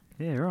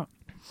 Yeah, right.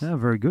 No,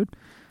 very good.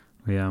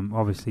 We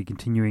obviously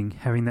continuing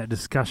having that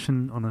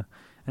discussion and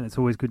it's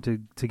always good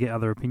to get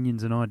other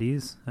opinions and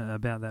ideas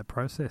about that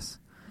process.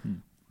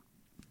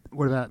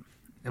 What about,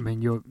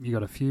 you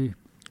got a few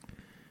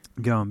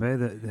going there.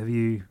 Have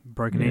you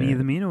broken any of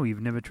them in, or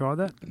you've never tried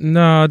that?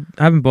 No,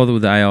 I haven't bothered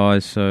with the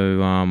AIs. So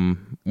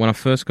when I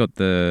first got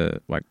the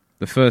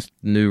first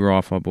new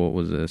rifle I bought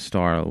was a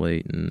Star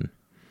Elite, and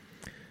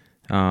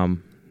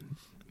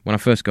when I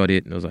first got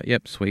it, I was like,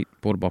 "Yep, sweet."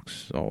 Bought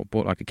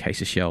like a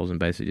case of shells and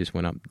basically just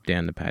went up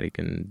down the paddock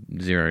and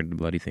zeroed the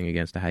bloody thing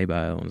against a hay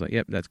bale. I was like,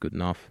 "Yep, that's good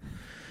enough."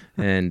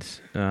 And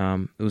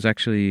it was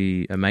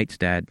actually a mate's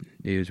dad.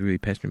 He was really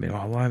pestering me.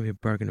 "Oh, why have you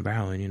broken a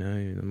barrel?" And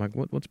I'm like,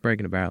 "What's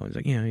breaking a barrel?" And he's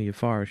like, "You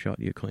fire a shot,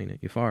 you clean it.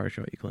 You fire a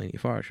shot, you clean it. You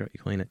fire a shot, you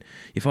clean it.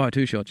 You fire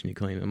 2 shots and you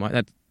clean it." I'm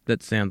like,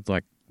 that sounds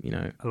like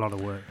a lot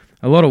of work.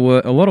 A lot of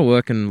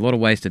work, and a lot of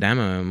wasted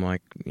ammo. I'm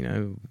like,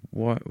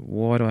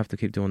 why do I have to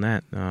keep doing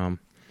that? And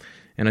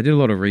I did a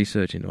lot of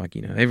research into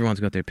everyone's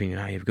got their opinion.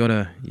 Oh, you've got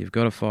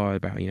to fire the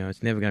barrel.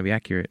 It's never going to be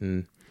accurate.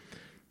 And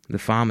the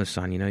farmer's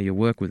son, you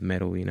work with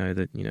metal.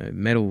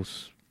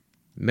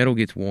 Metal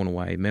gets worn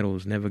away.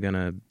 Metal's never going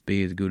to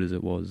be as good as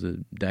it was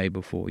the day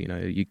before.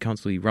 You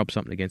constantly rub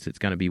something against it, it's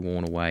going to be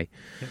worn away.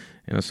 Yep.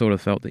 And I sort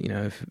of felt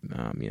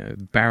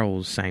that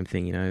barrels, same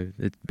thing.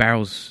 The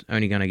barrel's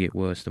only going to get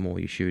worse the more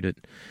you shoot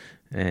it.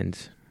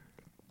 And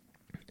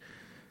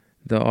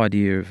the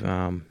idea of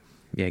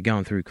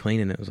going through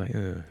cleaning it was like,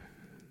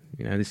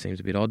 this seems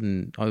a bit odd.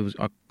 And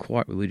I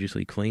quite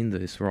religiously cleaned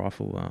this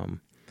rifle.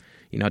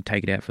 I'd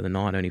take it out for the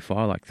night, only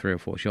fire like 3 or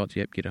 4 shots.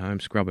 Yep, get it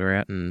home, scrub it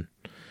out, and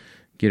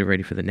get it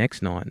ready for the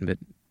next night. But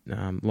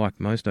like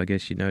most, I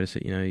guess you'd notice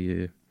that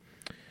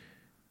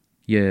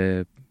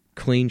your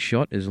clean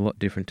shot is a lot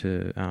different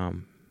to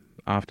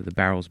after the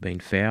barrel's been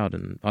fouled.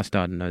 And I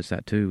started to notice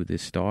that too with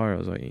this Star. I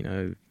was like,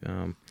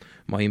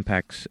 my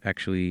impact's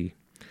actually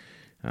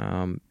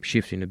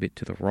shifting a bit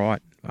to the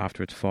right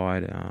after it's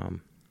fired.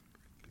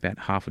 About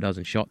half a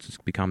dozen shots, it's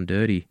become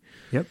dirty.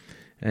 Yep.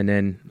 And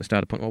then I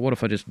started putting, well, what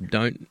if I just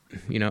don't,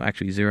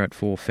 actually 0 at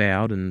 4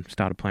 fouled, and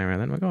started playing around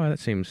with that. I'm like, that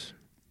seems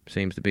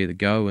to be the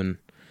go, and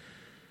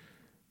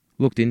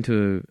looked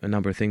into a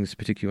number of things,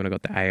 particularly when I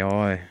got the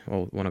AI,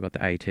 or when I got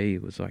the AT.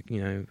 It was like,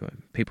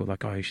 people were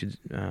like, you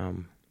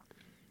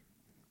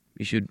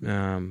should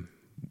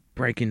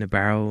break in the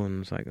barrel,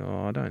 and it's like,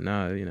 I don't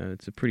know,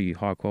 it's a pretty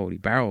high quality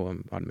barrel.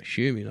 I'm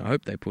assuming, I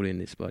hope they put in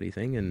this bloody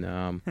thing, and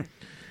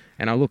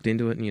and I looked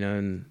into it,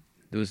 and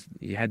there was,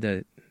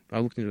 I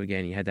looked into it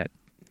again, you had that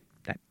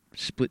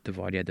split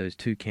divide. You had those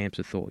 2 camps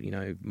of thought,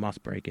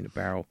 must break in a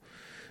barrel.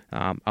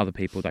 Other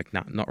people like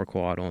not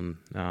required on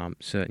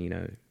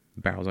certain,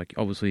 barrels. Like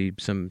obviously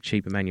some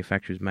cheaper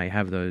manufacturers may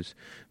have those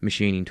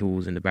machining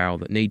tools in the barrel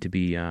that need to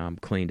be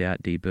cleaned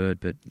out,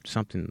 deburred, but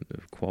something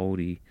of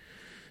quality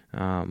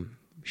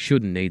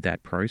shouldn't need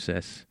that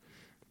process.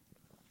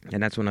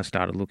 And that's when I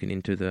started looking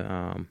into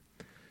the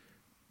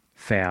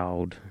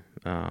fouled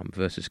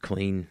versus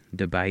clean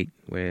debate,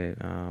 where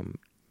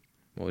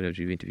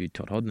you've interviewed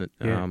Todd Hodnett.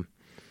 Yeah.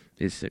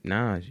 Is that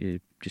you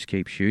just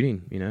keep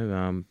shooting.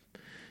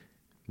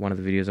 One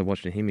of the videos I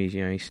watched of him,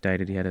 he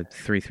stated he had a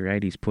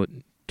 338. He's put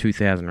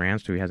 2,000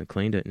 rounds through. He hasn't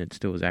cleaned it, and it's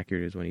still as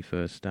accurate as when he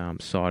first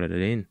sighted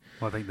it in.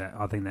 Well,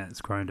 I think that's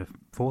grown to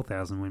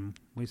 4,000 when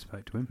we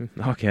spoke to him.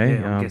 Okay,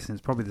 yeah, I'm guessing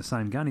it's probably the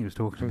same gun he was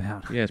talking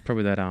about. Yeah, it's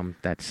probably that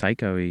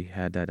Seiko. He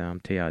had that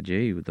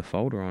TRG with the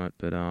folder on it,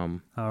 but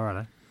oh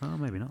right,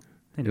 maybe not.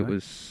 Anyway. It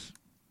was.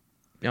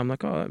 I'm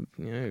like,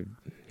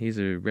 here's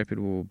a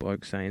reputable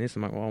bloke saying this.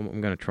 I'm like, well,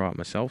 I'm going to try it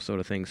myself, sort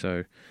of thing.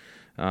 So,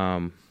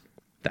 the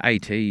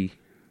AT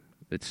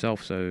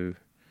itself. So,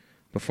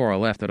 before I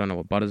left, I don't know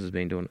what Butters has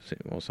been doing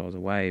whilst I was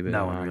away. But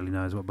no one really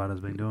knows what Butters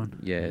has been doing.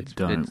 Yeah, it's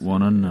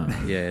want to know.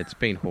 Yeah, it's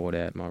been hoard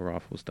out. My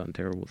rifle's done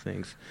terrible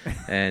things,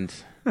 and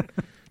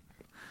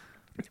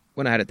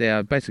when I had it there,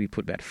 I basically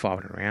put about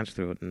 500 rounds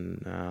through it,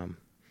 and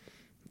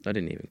I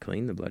didn't even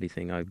clean the bloody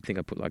thing. I think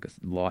I put like a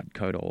light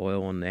coat of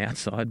oil on the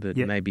outside, but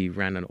maybe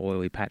ran an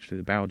oily patch through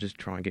the barrel just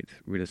to try and get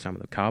rid of some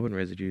of the carbon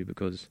residue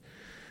because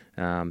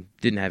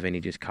didn't have any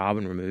just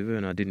carbon remover,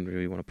 and I didn't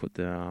really want to put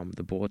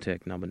the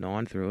Bortec number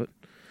 9 through it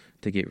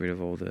to get rid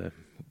of all the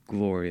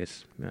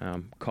glorious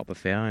copper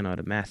fouling I'd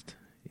amassed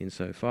in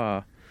so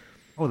far.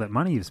 All that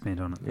money you've spent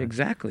on it. Though.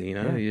 Exactly,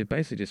 you're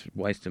basically just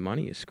wasting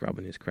money. You're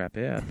scrubbing this crap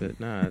out, but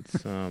no,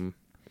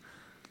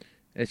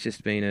 it's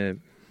just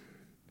been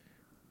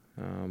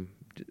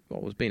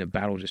it's been a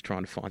battle just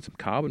trying to find some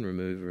carbon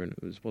remover, and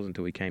wasn't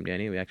until we came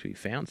down here we actually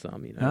found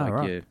some.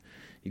 Right.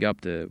 You go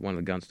up to one of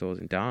the gun stores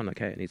in Darwin, like,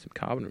 hey, I need some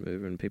carbon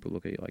remover, and people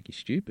look at you like you're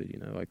stupid.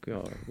 Like,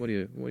 oh, what do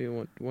you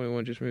want? What do you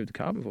want to just remove the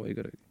carbon for? You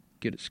got to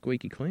get it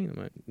squeaky clean. I'm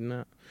like,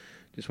 no,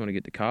 just want to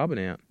get the carbon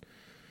out.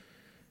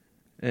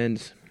 And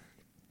it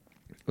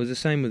was the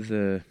same with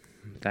the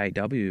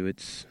AW.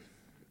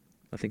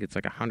 I think it's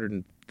like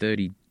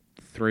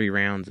 133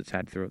 rounds it's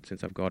had through it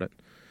since I've got it,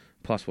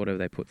 plus whatever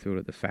they put through it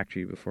at the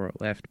factory before it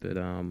left. But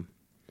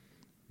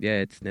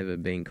it's never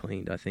been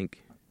cleaned. I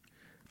think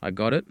I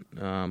got it.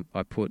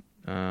 I put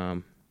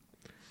an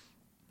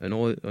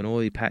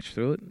oily patch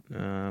through it,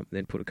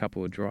 then put a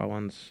couple of dry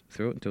ones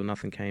through it until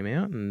nothing came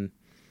out, and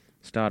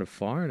started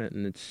firing it,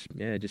 and it's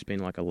just been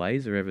like a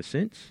laser ever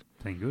since.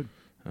 Thank good.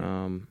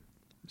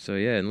 So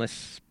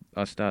unless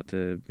I start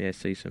to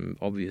see some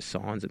obvious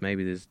signs that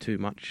maybe there's too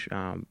much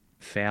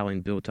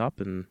fouling built up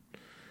and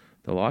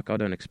the like, I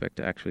don't expect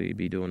to actually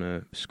be doing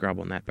a scrub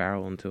on that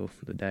barrel until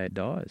the day it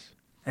dies.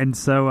 And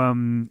so,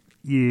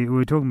 we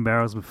were talking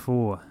barrels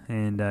before,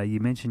 and you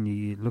mentioned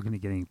you're looking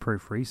at getting a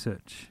proof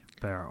research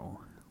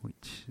barrel,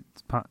 which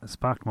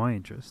sparked my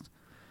interest.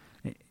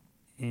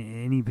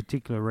 Any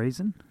particular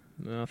reason?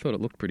 I thought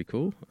it looked pretty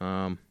cool.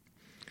 The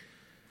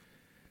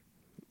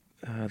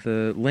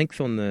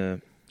length on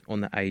the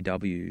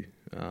AW,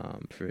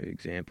 for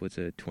example, it's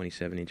a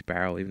 27-inch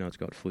barrel. Even though it's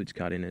got flutes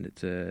cut in it,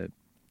 it's a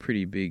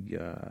pretty big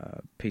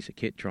piece of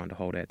kit trying to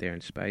hold out there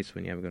in space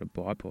when you haven't got a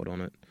bipod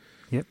on it.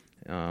 Yep.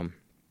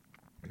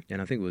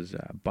 And I think it was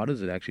Butters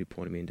that actually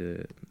pointed me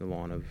into the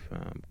line of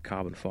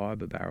carbon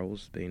fibre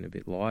barrels being a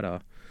bit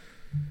lighter,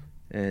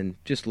 and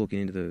just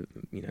looking into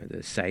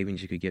the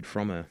savings you could get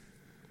from a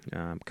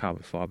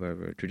carbon fibre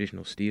over a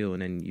traditional steel.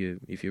 And then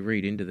if you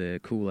read into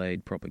the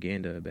Kool-Aid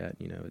propaganda about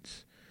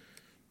it's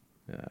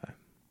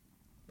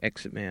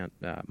X amount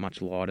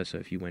much lighter, so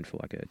if you went for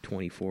like a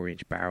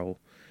 24-inch barrel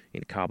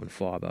in carbon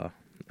fibre,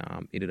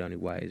 it'd only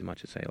weigh as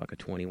much as say like a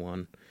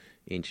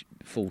 21-inch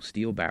full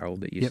steel barrel,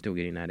 but you're still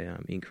getting that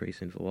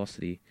increase in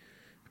velocity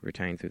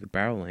retained through the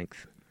barrel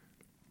length.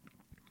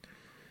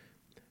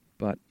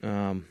 But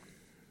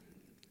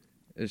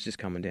it's just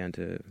coming down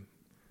to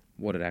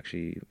what it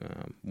actually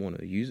want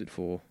to use it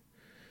for.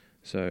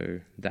 So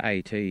the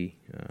AT,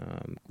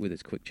 with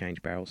its quick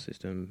change barrel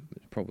system,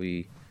 is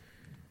probably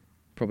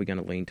going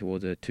to lean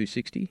towards a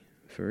 260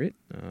 for it.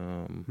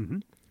 I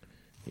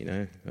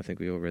think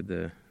we all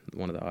read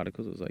one of the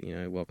articles. It was like,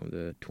 welcome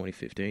to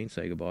 2015,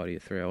 say goodbye to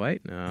your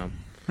 308.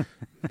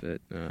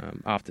 But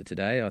after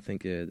today, I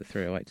think the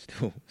 308's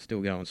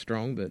still going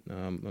strong. But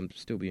I'm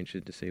still be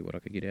interested to see what I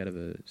could get out of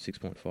a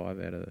 6.5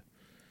 out of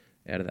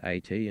the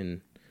AT.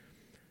 And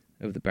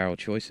of the barrel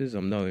choices,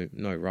 I'm no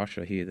rush.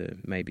 I hear there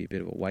may be a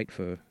bit of a wait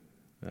for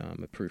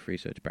a proof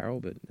research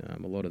barrel, but a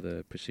lot of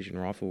the precision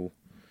rifle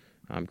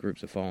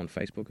groups are following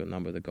Facebook. A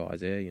number of the guys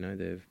there,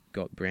 they've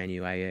got brand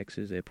new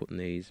AXs. They're putting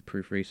these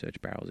proof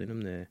research barrels in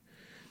them.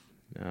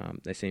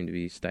 They seem to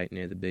be stating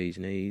they're the bee's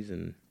knees,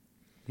 and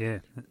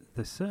they're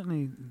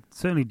certainly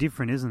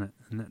different, isn't it?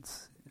 And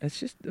it's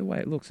just the way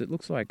it looks. It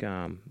looks like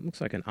an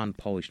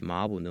unpolished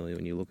marble nearly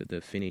when you look at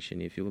the finish.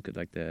 And if you look at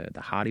like the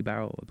Hardy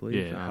barrel, I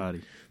believe. Yeah,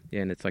 Hardy.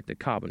 Yeah, and it's like the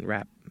carbon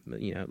wrap.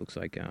 It looks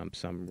like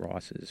some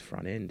Rice's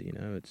front end.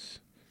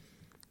 It's.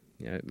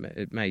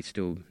 It may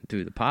still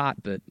do the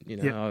part, but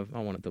I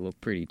want it to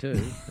look pretty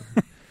too.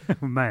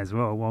 May as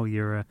well while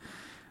you're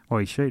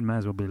shooting. May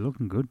as well be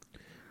looking good.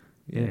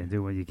 Yeah,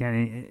 do what you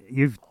can.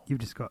 You've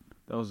just got.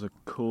 That was the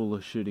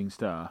coolest shooting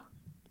star.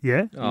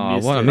 Yeah. I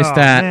missed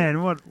that.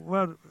 Man, what?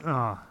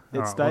 Oh,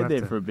 it stayed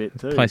there for a bit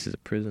too. The place is a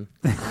prison.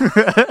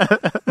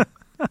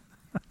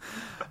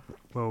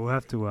 Well, we'll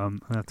have to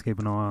keep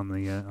an eye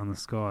on the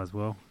sky as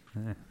well.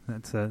 Yeah,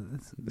 that's the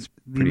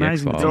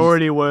amazing. It's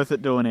already worth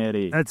it doing out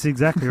here. That's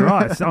exactly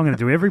right. So I'm going to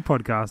do every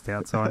podcast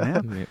outside now.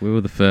 Yeah, we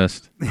were the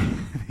first.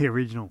 The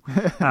original.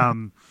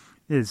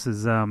 This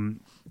is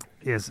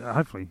yes.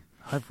 Hopefully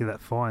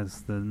that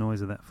fire's the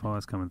noise of that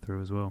fire's coming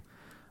through as well.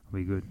 Will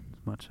be good.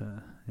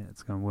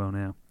 It's going well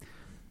now.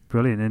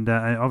 Brilliant. And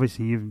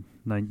obviously you've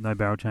no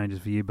barrel changes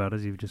for you,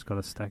 Butters. You've just got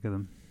a stack of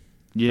them.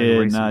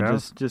 Yeah, no,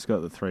 just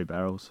got the 3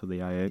 barrels for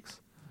the AX,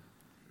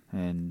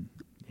 and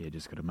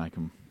just got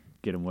to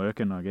get them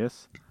working, I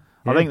guess.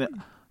 Yeah.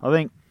 I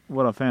think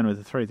what I found with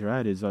the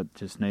 338 is I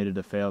just needed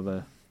to foul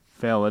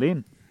it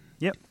in.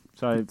 Yep.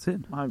 So that's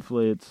it.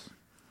 Hopefully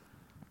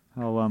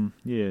I'll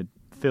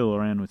fiddle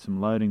around with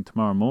some loading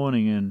tomorrow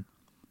morning and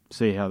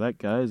see how that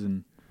goes,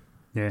 and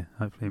Yeah,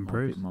 hopefully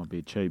improves. Might be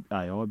a cheap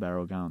AI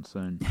barrel going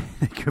soon.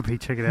 It could be.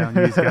 Check it out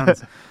on used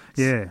guns.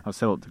 Yeah. I'll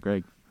sell it to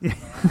Greg.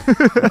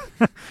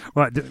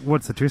 Right,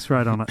 what's the twist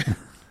rate on it?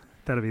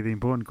 That'll be the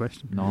important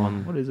question.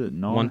 What is it?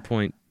 1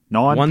 to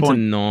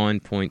 9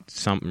 point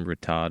something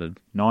retarded.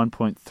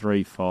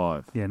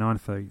 9.35. Yeah,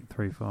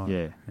 9.35.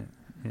 Yeah.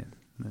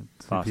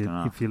 That's,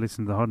 if you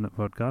listen to the Hodnett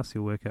podcast,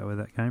 you'll work out where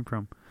that came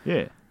from.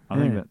 Yeah. I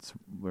think that's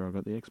where I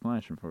got the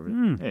explanation for it.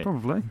 Yeah.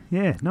 Probably.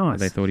 Yeah, nice.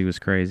 They thought he was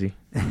crazy.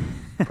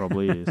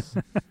 Probably is.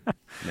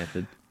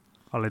 Method.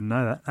 I didn't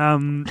know that.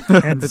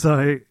 And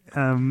so,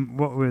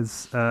 what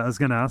was I was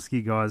going to ask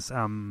you guys?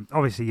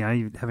 Obviously,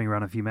 you're having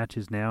run a few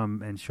matches now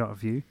and shot a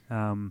few.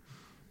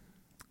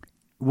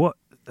 What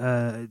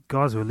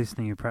guys who are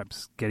listening who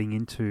perhaps getting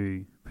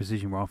into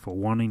precision rifle,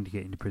 wanting to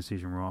get into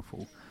precision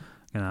rifle,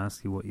 I'm going to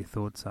ask you what your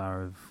thoughts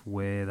are of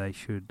where they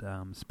should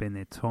spend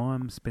their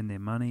time, spend their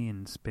money,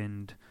 and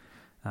spend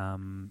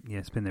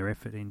their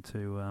effort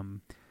into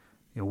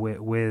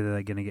where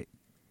they're going to get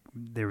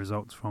their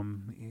results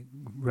from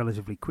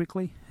relatively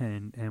quickly,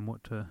 and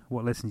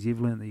what lessons you've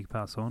learned that you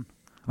pass on.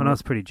 I know it's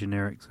a pretty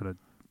generic, sort of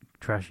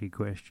trashy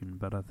question,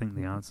 but I think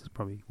the answer is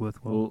probably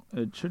worthwhile.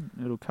 Well,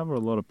 it'll cover a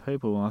lot of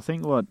people. I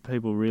think what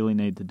people really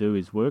need to do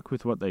is work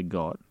with what they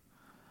got,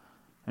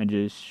 and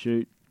just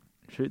shoot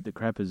the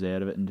crappers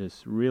out of it, and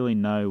just really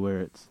know where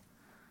it's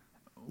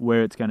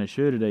going to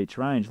shoot at each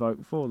range.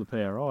 Like for the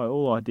PRI,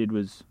 all I did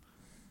was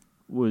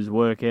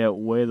work out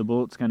where the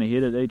bullet's going to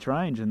hit at each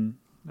range, and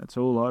that's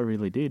all I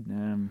really did.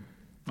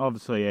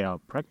 Obviously, our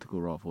practical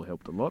rifle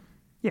helped a lot.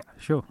 Yeah,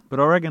 sure. But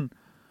I reckon,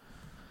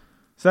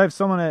 so if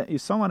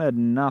someone had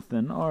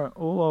nothing,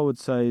 all I would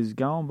say is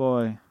go and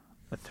buy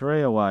a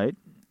 308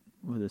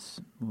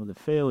 with a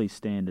fairly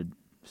standard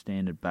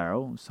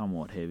barrel,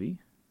 somewhat heavy,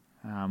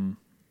 and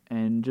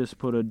just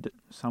put a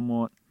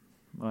somewhat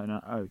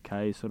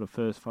okay sort of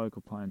first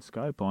focal plane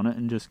scope on it,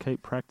 and just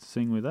keep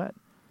practicing with that.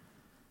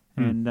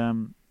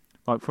 And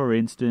like for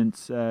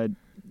instance,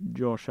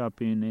 Josh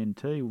up in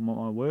NT,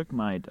 my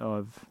workmate,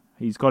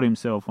 he's got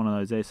himself one of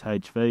those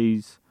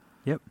SHVs.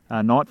 Yep.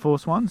 Night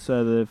Force ones,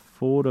 so the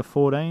 4 to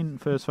 14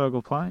 first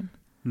focal plane.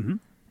 Mm-hmm.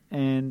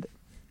 And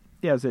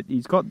yeah,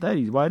 he's got that.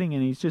 He's waiting,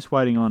 and he's just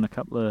waiting on a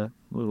couple of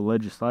little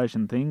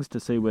legislation things to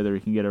see whether he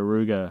can get a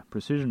Ruger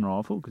precision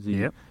rifle, because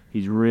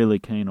he's really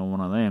keen on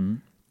one of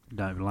them.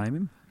 Don't blame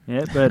him.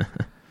 Yeah, but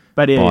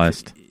yeah,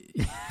 biased.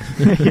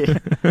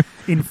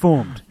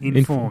 Informed,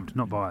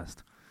 not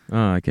biased.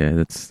 Oh, okay.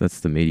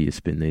 That's the media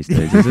spin these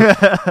days, is it?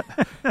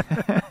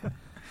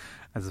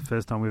 That's the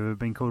first time we've ever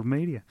been called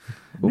media.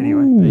 Ooh.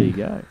 Anyway, there you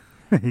go.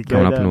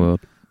 Going up in the world.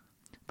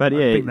 But I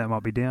think that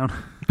might be down.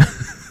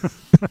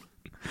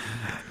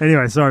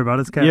 Anyway, sorry, bud.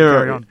 Let's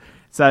carry on.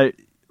 So,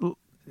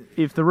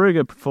 if the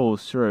Ruger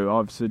falls through,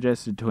 I've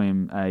suggested to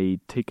him a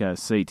Tikka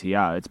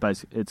CTR.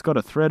 It's got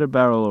a threaded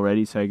barrel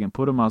already, so you can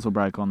put a muzzle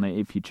brake on there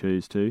if you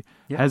choose to.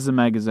 Yep. Has the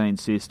magazine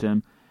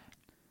system,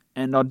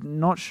 and I'm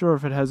not sure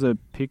if it has a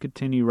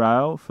Picatinny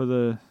rail for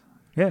the.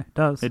 Yeah, it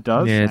does. It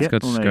does. Yeah, it's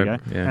got well,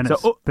 scope. Yeah. And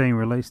it's being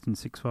released in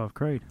 6.5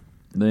 Creed.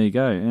 There you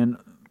go, and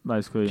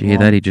basically. Did you hear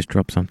that? He just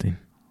dropped something.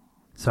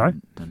 Sorry?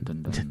 Dun,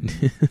 dun, dun.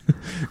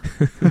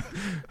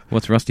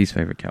 What's Rusty's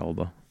favourite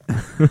caliber?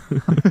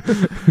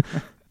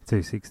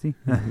 260.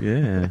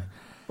 Yeah.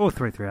 Or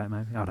 338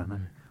 maybe. I don't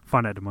know.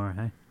 Find out tomorrow,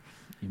 hey?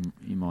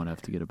 You might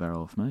have to get a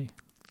barrel off me.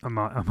 I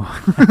might. That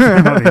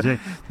might be a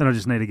G. Then I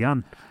just need a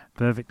gun.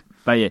 Perfect.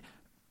 But yeah,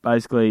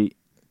 basically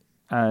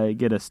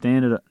get a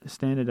standard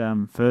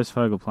first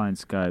focal plane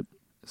scope,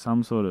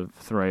 some sort of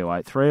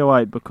 308.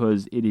 308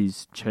 because it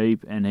is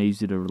cheap and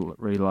easy to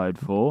reload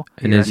for.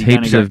 And there's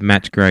heaps of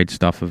match grade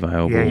stuff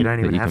available. Yeah, you don't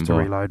even have to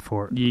buy. reload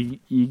for it.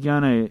 You're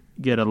going to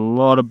get a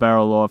lot of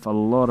barrel life, a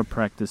lot of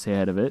practice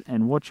out of it.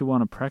 And what you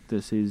want to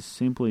practice is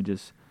simply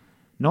just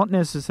not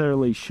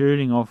necessarily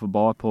shooting off a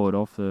bipod,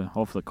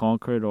 off the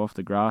concrete or off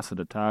the grass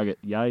at a target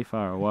yay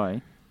far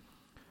away.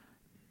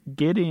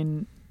 Get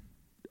in.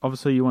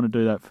 Obviously, you want to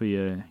do that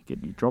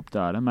get your drop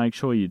data. Make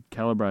sure you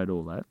calibrate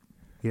all that.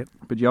 Yep.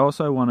 But you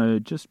also want to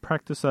just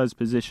practice those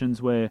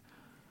positions where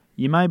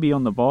you may be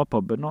on the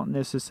bipod, but not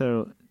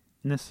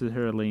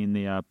necessarily in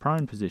the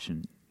prone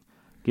position.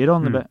 Get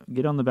on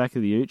the back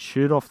of the ute,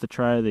 shoot off the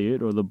tray of the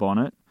ute or the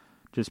bonnet.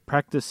 Just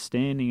practice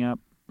standing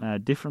up,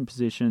 different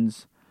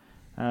positions.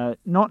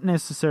 Not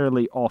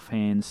necessarily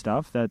offhand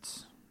stuff.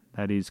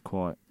 That is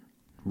quite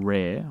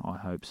rare. I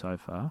hope so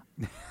far,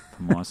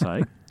 for my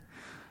sake.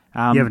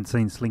 You haven't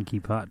seen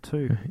Slinky Part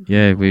 2.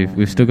 Yeah,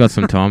 we've still got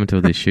some time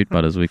until these shoot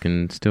butters. We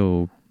can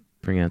still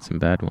bring out some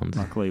bad ones.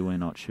 Luckily, we're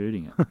not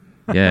shooting it.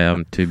 Yeah,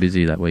 I'm too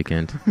busy that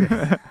weekend.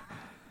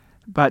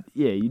 But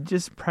yeah, you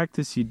just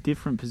practice your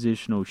different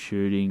positional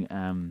shooting.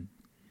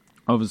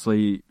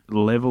 Obviously,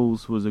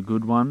 levels was a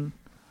good one,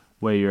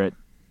 where you're at,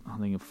 I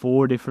think,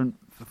 5 different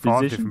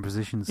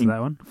positions to that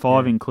one.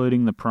 5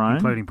 including the prone.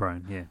 Including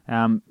prone,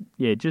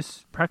 yeah.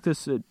 Just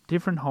practice at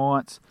different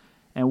heights.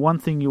 And one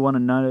thing you want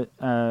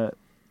to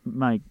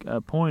make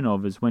a point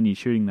of is when you're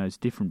shooting those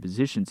different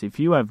positions. If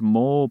you have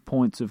more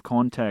points of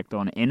contact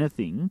on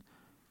anything,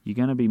 you're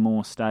going to be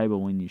more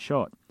stable when you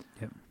shot.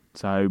 Yep.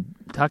 So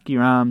tuck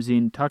your arms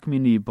in, tuck them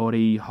into your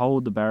body,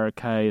 hold the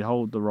barricade,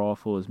 hold the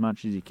rifle as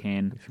much as you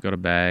can. If you've got a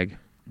bag.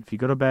 If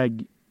you've got a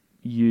bag,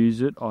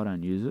 use it. I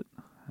don't use it.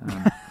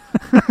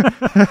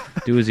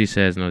 Do as he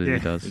says, not as he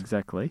does.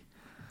 Exactly.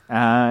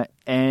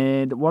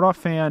 And what I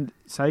found,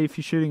 say if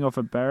you're shooting off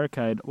a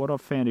barricade, what I've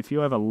found, if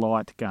you have a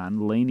light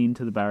gun, lean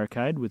into the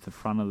barricade with the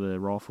front of the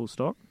rifle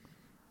stock.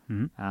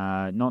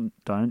 Mm-hmm.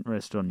 Don't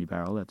rest on your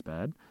barrel, that's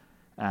bad.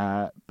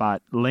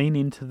 But lean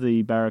into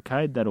the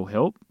barricade, that'll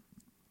help.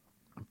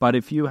 But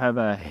if you have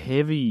a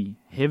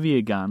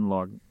heavier gun,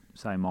 like,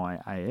 say, my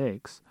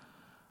AX,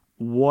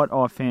 what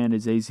I found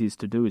is easiest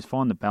to do is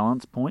find the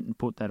balance point and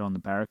put that on the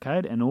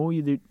barricade, and all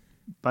you're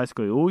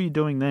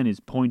doing then is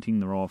pointing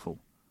the rifle.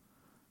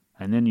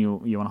 And then you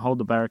want to hold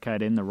the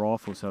barricade and the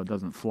rifle so it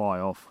doesn't fly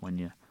off when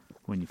you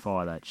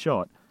fire that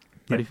shot.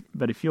 Yep.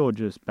 But if you're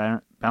just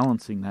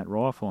balancing that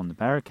rifle on the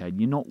barricade,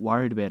 you're not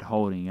worried about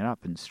holding it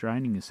up and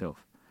straining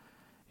yourself.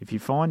 If you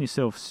find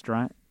yourself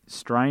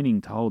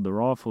straining to hold the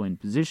rifle in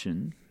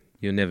position,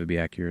 you'll never be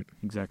accurate.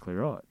 Exactly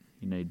right.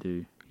 You need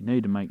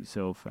to make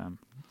yourself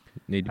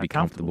need to be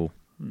comfortable.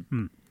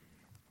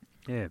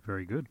 Yeah,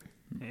 very good.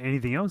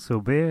 Anything else,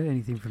 or Bear?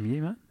 Anything from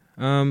you, mate?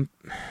 Well,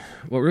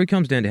 it really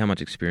comes down to how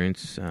much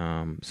experience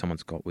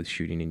someone's got with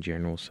shooting in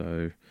general.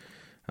 So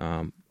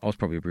I was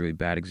probably a really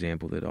bad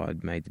example that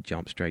I'd made the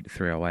jump straight to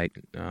 308.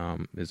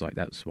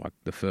 That's like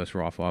the first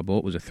rifle I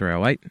bought was a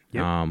 308.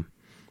 Yep.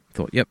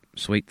 Thought, yep,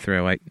 sweet,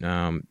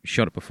 308.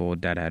 Shot it before,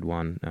 Dad had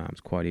one.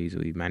 It's quite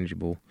easily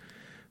manageable.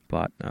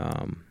 But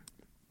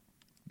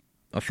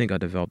I think I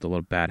developed a lot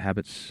of bad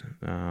habits,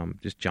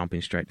 just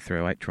jumping straight to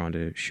 308, trying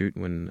to shoot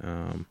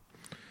when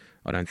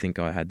I don't think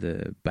I had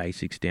the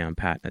basics down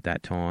pat at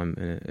that time.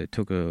 It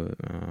took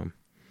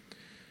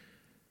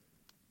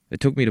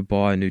me to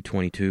buy a new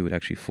 22. It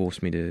actually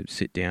forced me to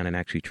sit down and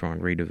actually try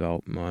and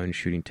redevelop my own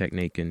shooting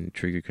technique and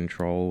trigger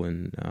control,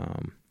 and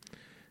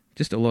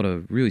just a lot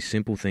of really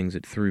simple things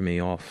that threw me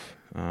off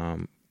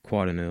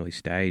quite an early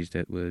stage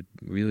that were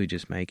really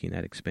just making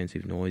that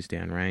expensive noise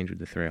downrange with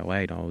the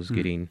 308. I was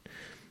getting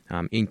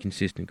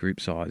inconsistent group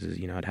sizes.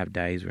 I'd have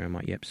days where I'm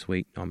like, yep,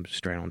 sweet, I'm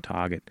straight on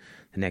target.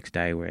 The next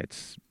day where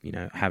it's,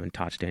 I haven't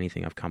touched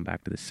anything, I've come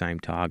back to the same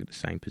target, the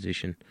same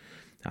position,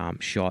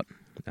 shot.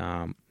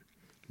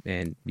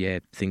 And yeah,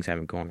 things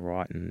haven't gone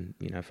right. And,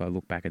 if I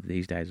look back at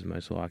these days, it's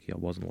most likely I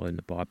wasn't loading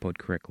the bipod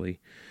correctly.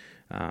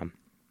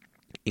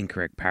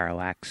 Incorrect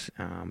parallax,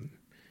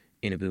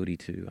 inability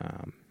to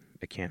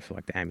account for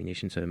like the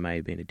ammunition, so there may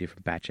have been a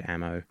different batch of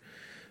ammo.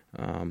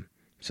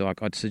 So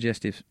I'd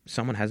suggest if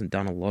someone hasn't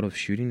done a lot of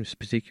shooting,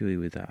 particularly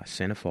with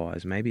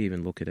centerfires, maybe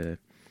even look at a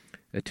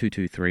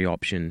 223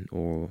 option,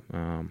 or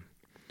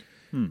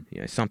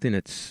something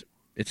it's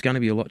going to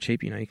be a lot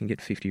cheaper. You can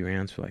get 50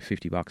 rounds for like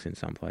 $50 in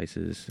some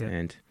places,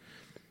 and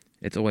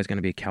it's always going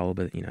to be a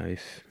caliber.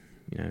 If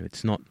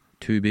it's not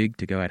too big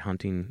to go out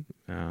hunting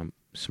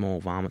small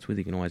varmints with,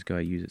 you can always go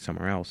use it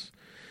somewhere else.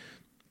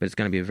 But it's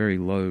going to be a very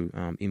low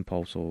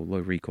impulse or low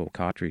recoil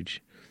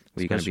cartridge,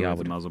 where you're going to be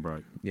able to muzzle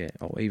brake. Yeah,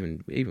 or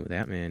even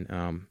without, man.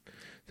 To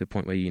the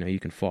point where you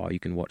can fire, you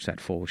can watch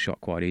that fall shot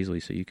quite easily,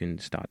 so you can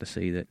start to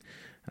see that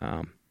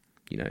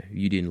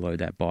you didn't load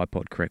that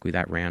bipod correctly.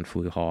 That round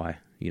flew high.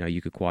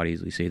 You could quite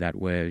easily see that.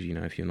 Whereas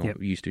if you're not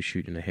used to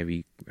shooting a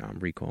heavy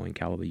recoiling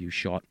caliber,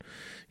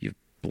 you've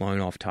blown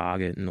off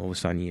target, and all of a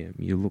sudden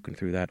you're looking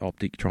through that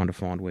optic trying to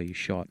find where you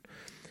shot,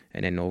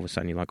 and then all of a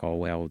sudden you're like, oh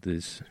wow,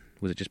 was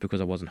it just because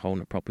I wasn't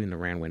holding it properly and the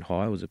round went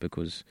high? Was it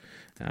because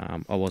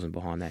I wasn't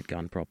behind that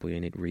gun properly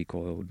and it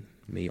recoiled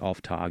me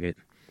off target,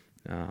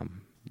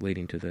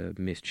 leading to the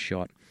missed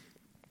shot?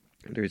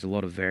 There is a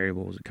lot of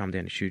variables that come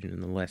down to shooting,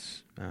 and the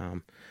less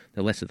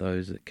of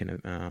those that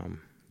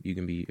you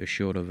can be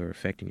assured of are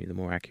affecting you, the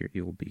more accurate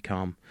you will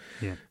become.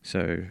 Yeah.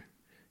 So,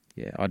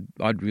 yeah,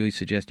 I'd really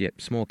suggest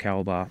small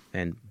caliber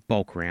and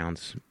bulk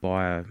rounds.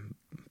 Buy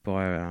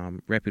a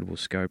reputable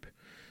scope.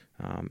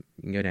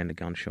 You can go down to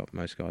gun shop.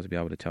 Most guys will be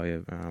able to tell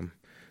you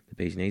the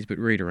bee's knees, but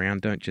read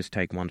around. Don't just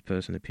take one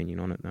person's opinion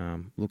on it.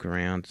 Look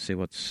around, see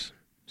what's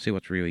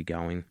really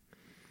going.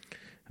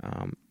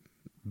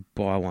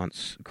 Buy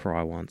once,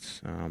 cry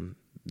once.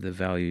 The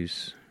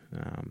values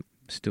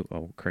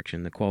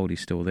the quality's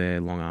still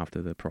there long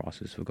after the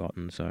price is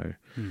forgotten. So,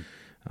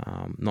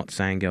 not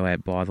saying go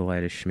out buy the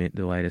latest Schmidt,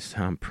 the latest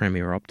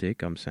Premier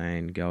optic. I'm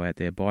saying go out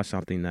there, buy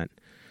something that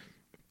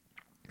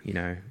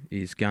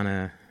is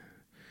gonna.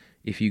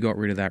 If you got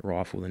rid of that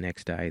rifle the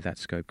next day, that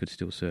scope could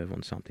still serve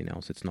on something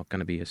else. It's not going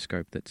to be a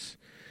scope that's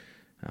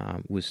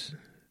was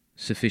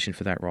sufficient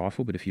for that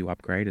rifle, but if you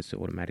upgrade, it's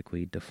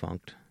automatically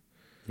defunct.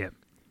 Yep.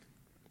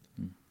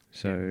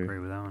 So I agree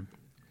with that one.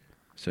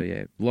 So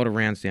yeah, a lot of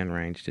rounds down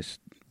range. Just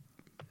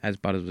as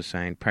Butters was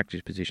saying,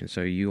 practice position.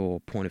 So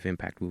your point of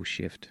impact will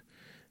shift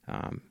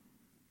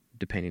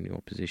depending on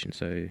your position.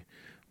 So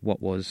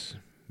what was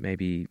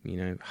maybe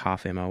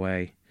half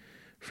MOA.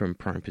 From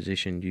prone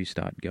position, you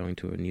start going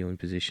to a kneeling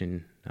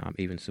position,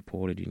 even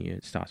supported, and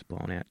it starts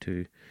blowing out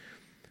to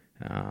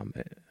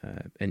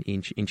an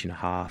inch and a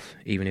half,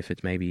 even if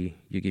it's maybe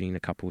you're getting a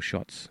couple of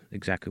shots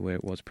exactly where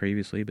it was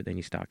previously, but then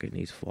you start getting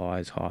these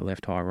flies, high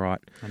left, high right.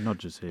 And not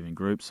just even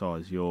group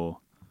size, your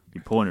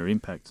point of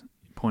impact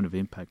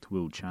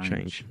will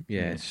change.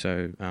 Yeah.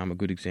 So a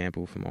good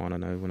example for mine, I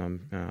know when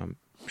I'm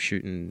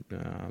shooting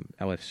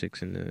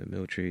LF6 in the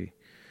military,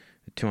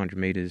 200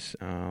 metres,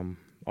 I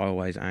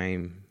always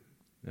aim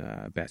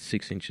about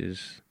 6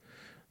 inches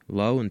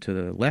low and to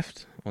the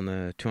left on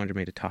the 200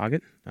 metre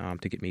target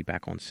to get me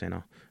back on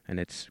centre, and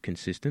it's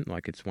consistent.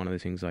 Like, it's one of the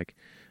things, like,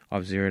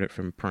 I've zeroed it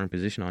from prone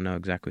position. I know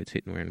exactly it's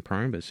hitting where in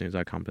prone, but as soon as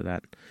I come to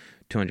that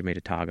 200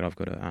 metre target, I've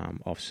got to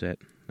offset,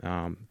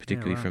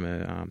 particularly from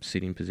a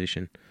sitting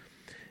position.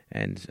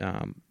 And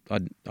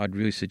I'd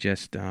really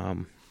suggest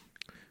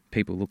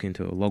people look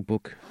into a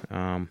logbook.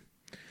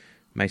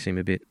 May seem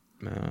a bit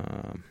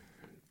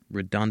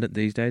redundant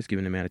these days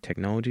given the amount of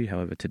technology.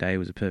 However, today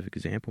was a perfect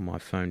example. My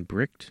phone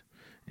bricked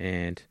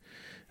and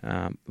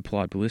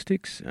applied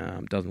ballistics.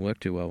 Doesn't work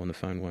too well when the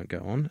phone won't go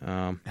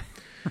on.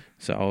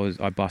 So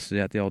I busted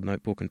out the old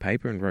notebook and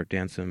paper and wrote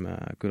down some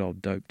good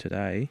old dope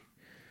today.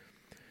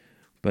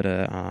 But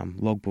a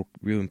logbook,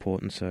 real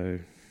important, so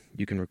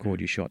you can record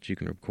your shots, you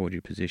can record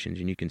your positions,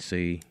 and you can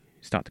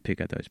start to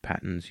pick out those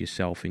patterns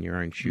yourself in your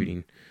own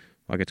shooting.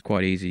 Like, it's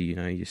quite easy,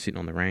 you're sitting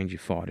on the range, you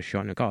fired a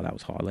shot, and you're like, oh, that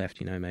was high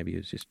left, maybe it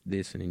was just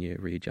this, and then you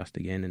readjust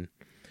again, and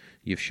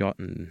you've shot,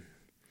 and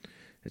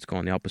it's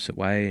gone the opposite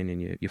way, and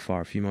then you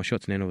fire a few more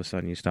shots, and then all of a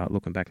sudden you start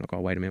looking back, like, oh,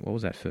 wait a minute, what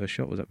was that first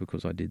shot? Was that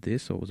because I did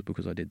this, or was it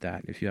because I did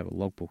that? If you have a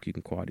logbook, you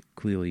can quite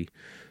clearly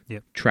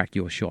track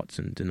your shots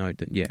and denote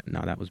that,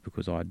 that was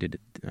because I did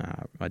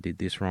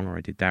this wrong, or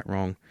I did that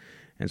wrong.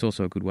 And it's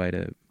also a good way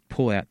to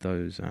pull out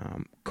those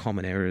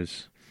common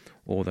errors,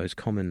 or those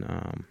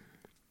common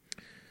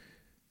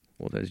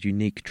or those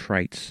unique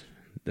traits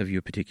of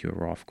your particular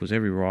rifle, because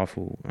every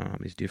rifle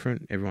is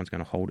different. Everyone's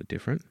going to hold it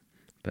different.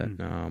 But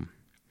I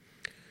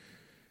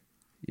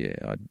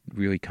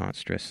really can't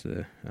stress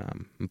the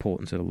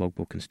importance that a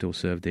logbook can still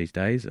serve these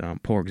days.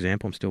 Poor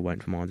example, I'm still waiting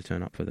for mine to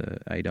turn up for the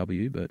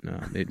AW, but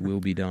it will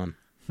be done.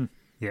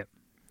 Yep,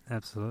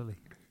 absolutely.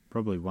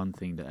 Probably one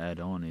thing to add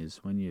on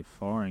is when you're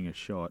firing a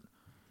shot,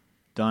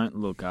 don't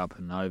look up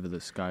and over the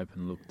scope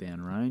and look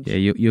down range. Yeah,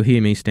 you'll hear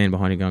me stand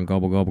behind you going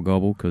gobble, gobble,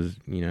 gobble, because,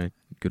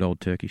 good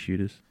old turkey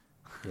shooters.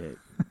 Yeah.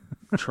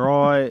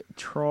 Try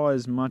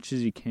as much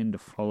as you can to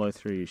follow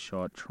through your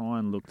shot. Try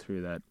and look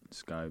through that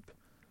scope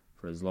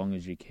for as long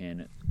as you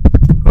can.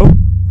 Oh!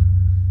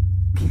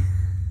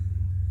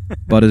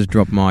 Butters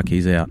dropped Mike,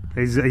 he's out.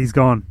 He's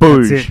gone.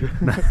 Boosh.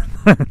 That's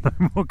it.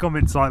 No more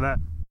comments like that.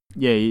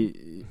 Yeah,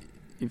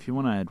 if you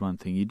want to add one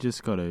thing, you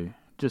just got to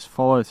just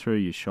follow through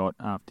your shot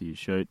after you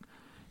shoot.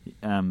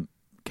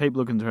 Keep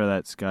looking through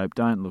that scope.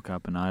 Don't look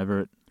up and over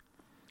it.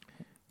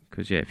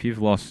 Because, if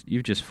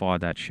you've just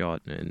fired that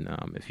shot, and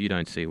if you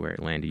don't see where it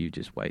landed, you've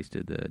just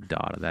wasted the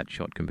data that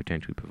shot can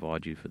potentially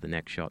provide you for the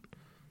next shot.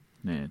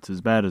 Yeah, it's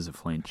as bad as a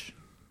flinch.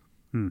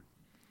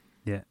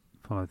 Yeah,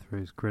 follow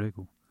through is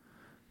critical.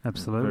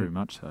 Absolutely. Very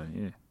much so,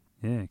 yeah.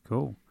 Yeah,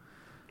 cool.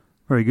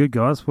 Very good,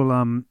 guys. Well,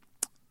 I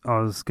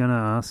was going to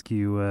ask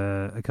you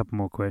a couple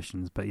more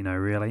questions, but,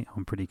 really,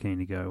 I'm pretty keen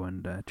to go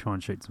and try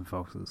and shoot some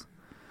foxes.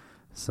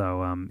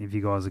 So if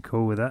you guys are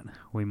cool with that,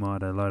 we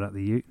might load up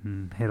the ute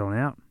and head on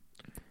out.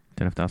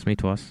 Don't have to ask me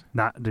twice.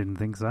 Nah, didn't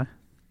think so.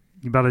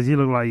 But as you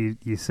look like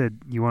you said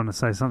you want to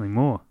say something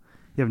more.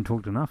 You haven't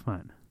talked enough,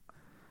 mate.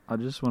 I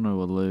just want to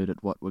allude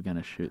at what we're going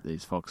to shoot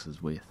these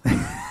foxes with.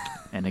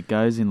 And it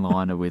goes in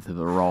line with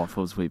the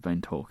rifles we've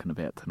been talking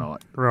about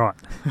tonight. Right.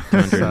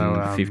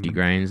 250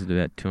 grains at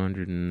about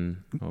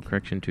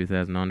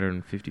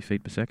 2,950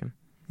 feet per second.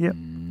 Yep.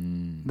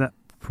 That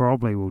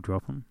probably will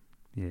drop them.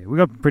 Yeah, we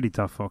got pretty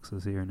tough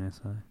foxes here in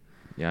SA.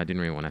 Yeah, I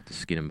didn't really want to have to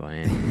skin them by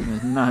hand.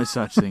 There's no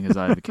such thing as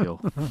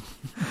overkill.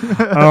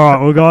 All right,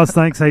 well, guys,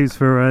 thanks heaps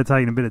for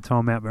taking a bit of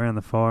time out around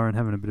the fire and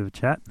having a bit of a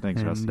chat.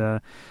 Thanks, Rusty.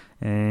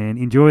 And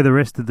enjoy the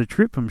rest of the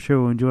trip. I'm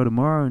sure we'll enjoy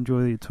tomorrow.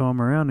 Enjoy your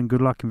time around, and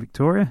good luck in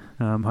Victoria.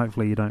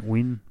 Hopefully you don't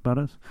win,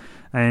 Butters.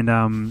 And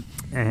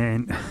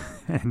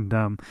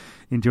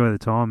enjoy the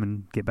time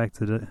and get back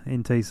to the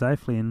NT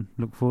safely, and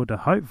look forward to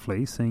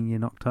hopefully seeing you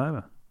in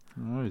October.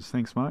 All right,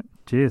 thanks, mate.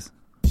 Cheers.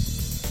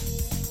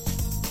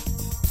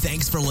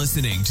 Thanks for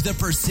listening to the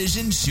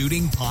Precision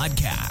Shooting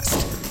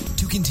Podcast.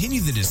 To continue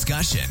the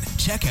discussion,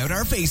 check out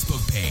our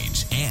Facebook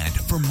page. And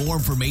for more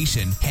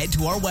information, head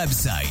to our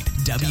website,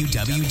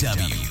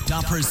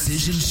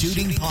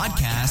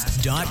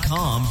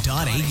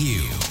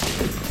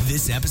 www.precisionshootingpodcast.com.au.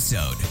 This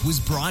episode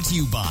was brought to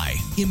you by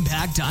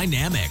Impact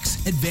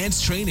Dynamics,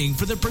 advanced training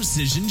for the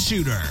precision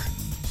shooter.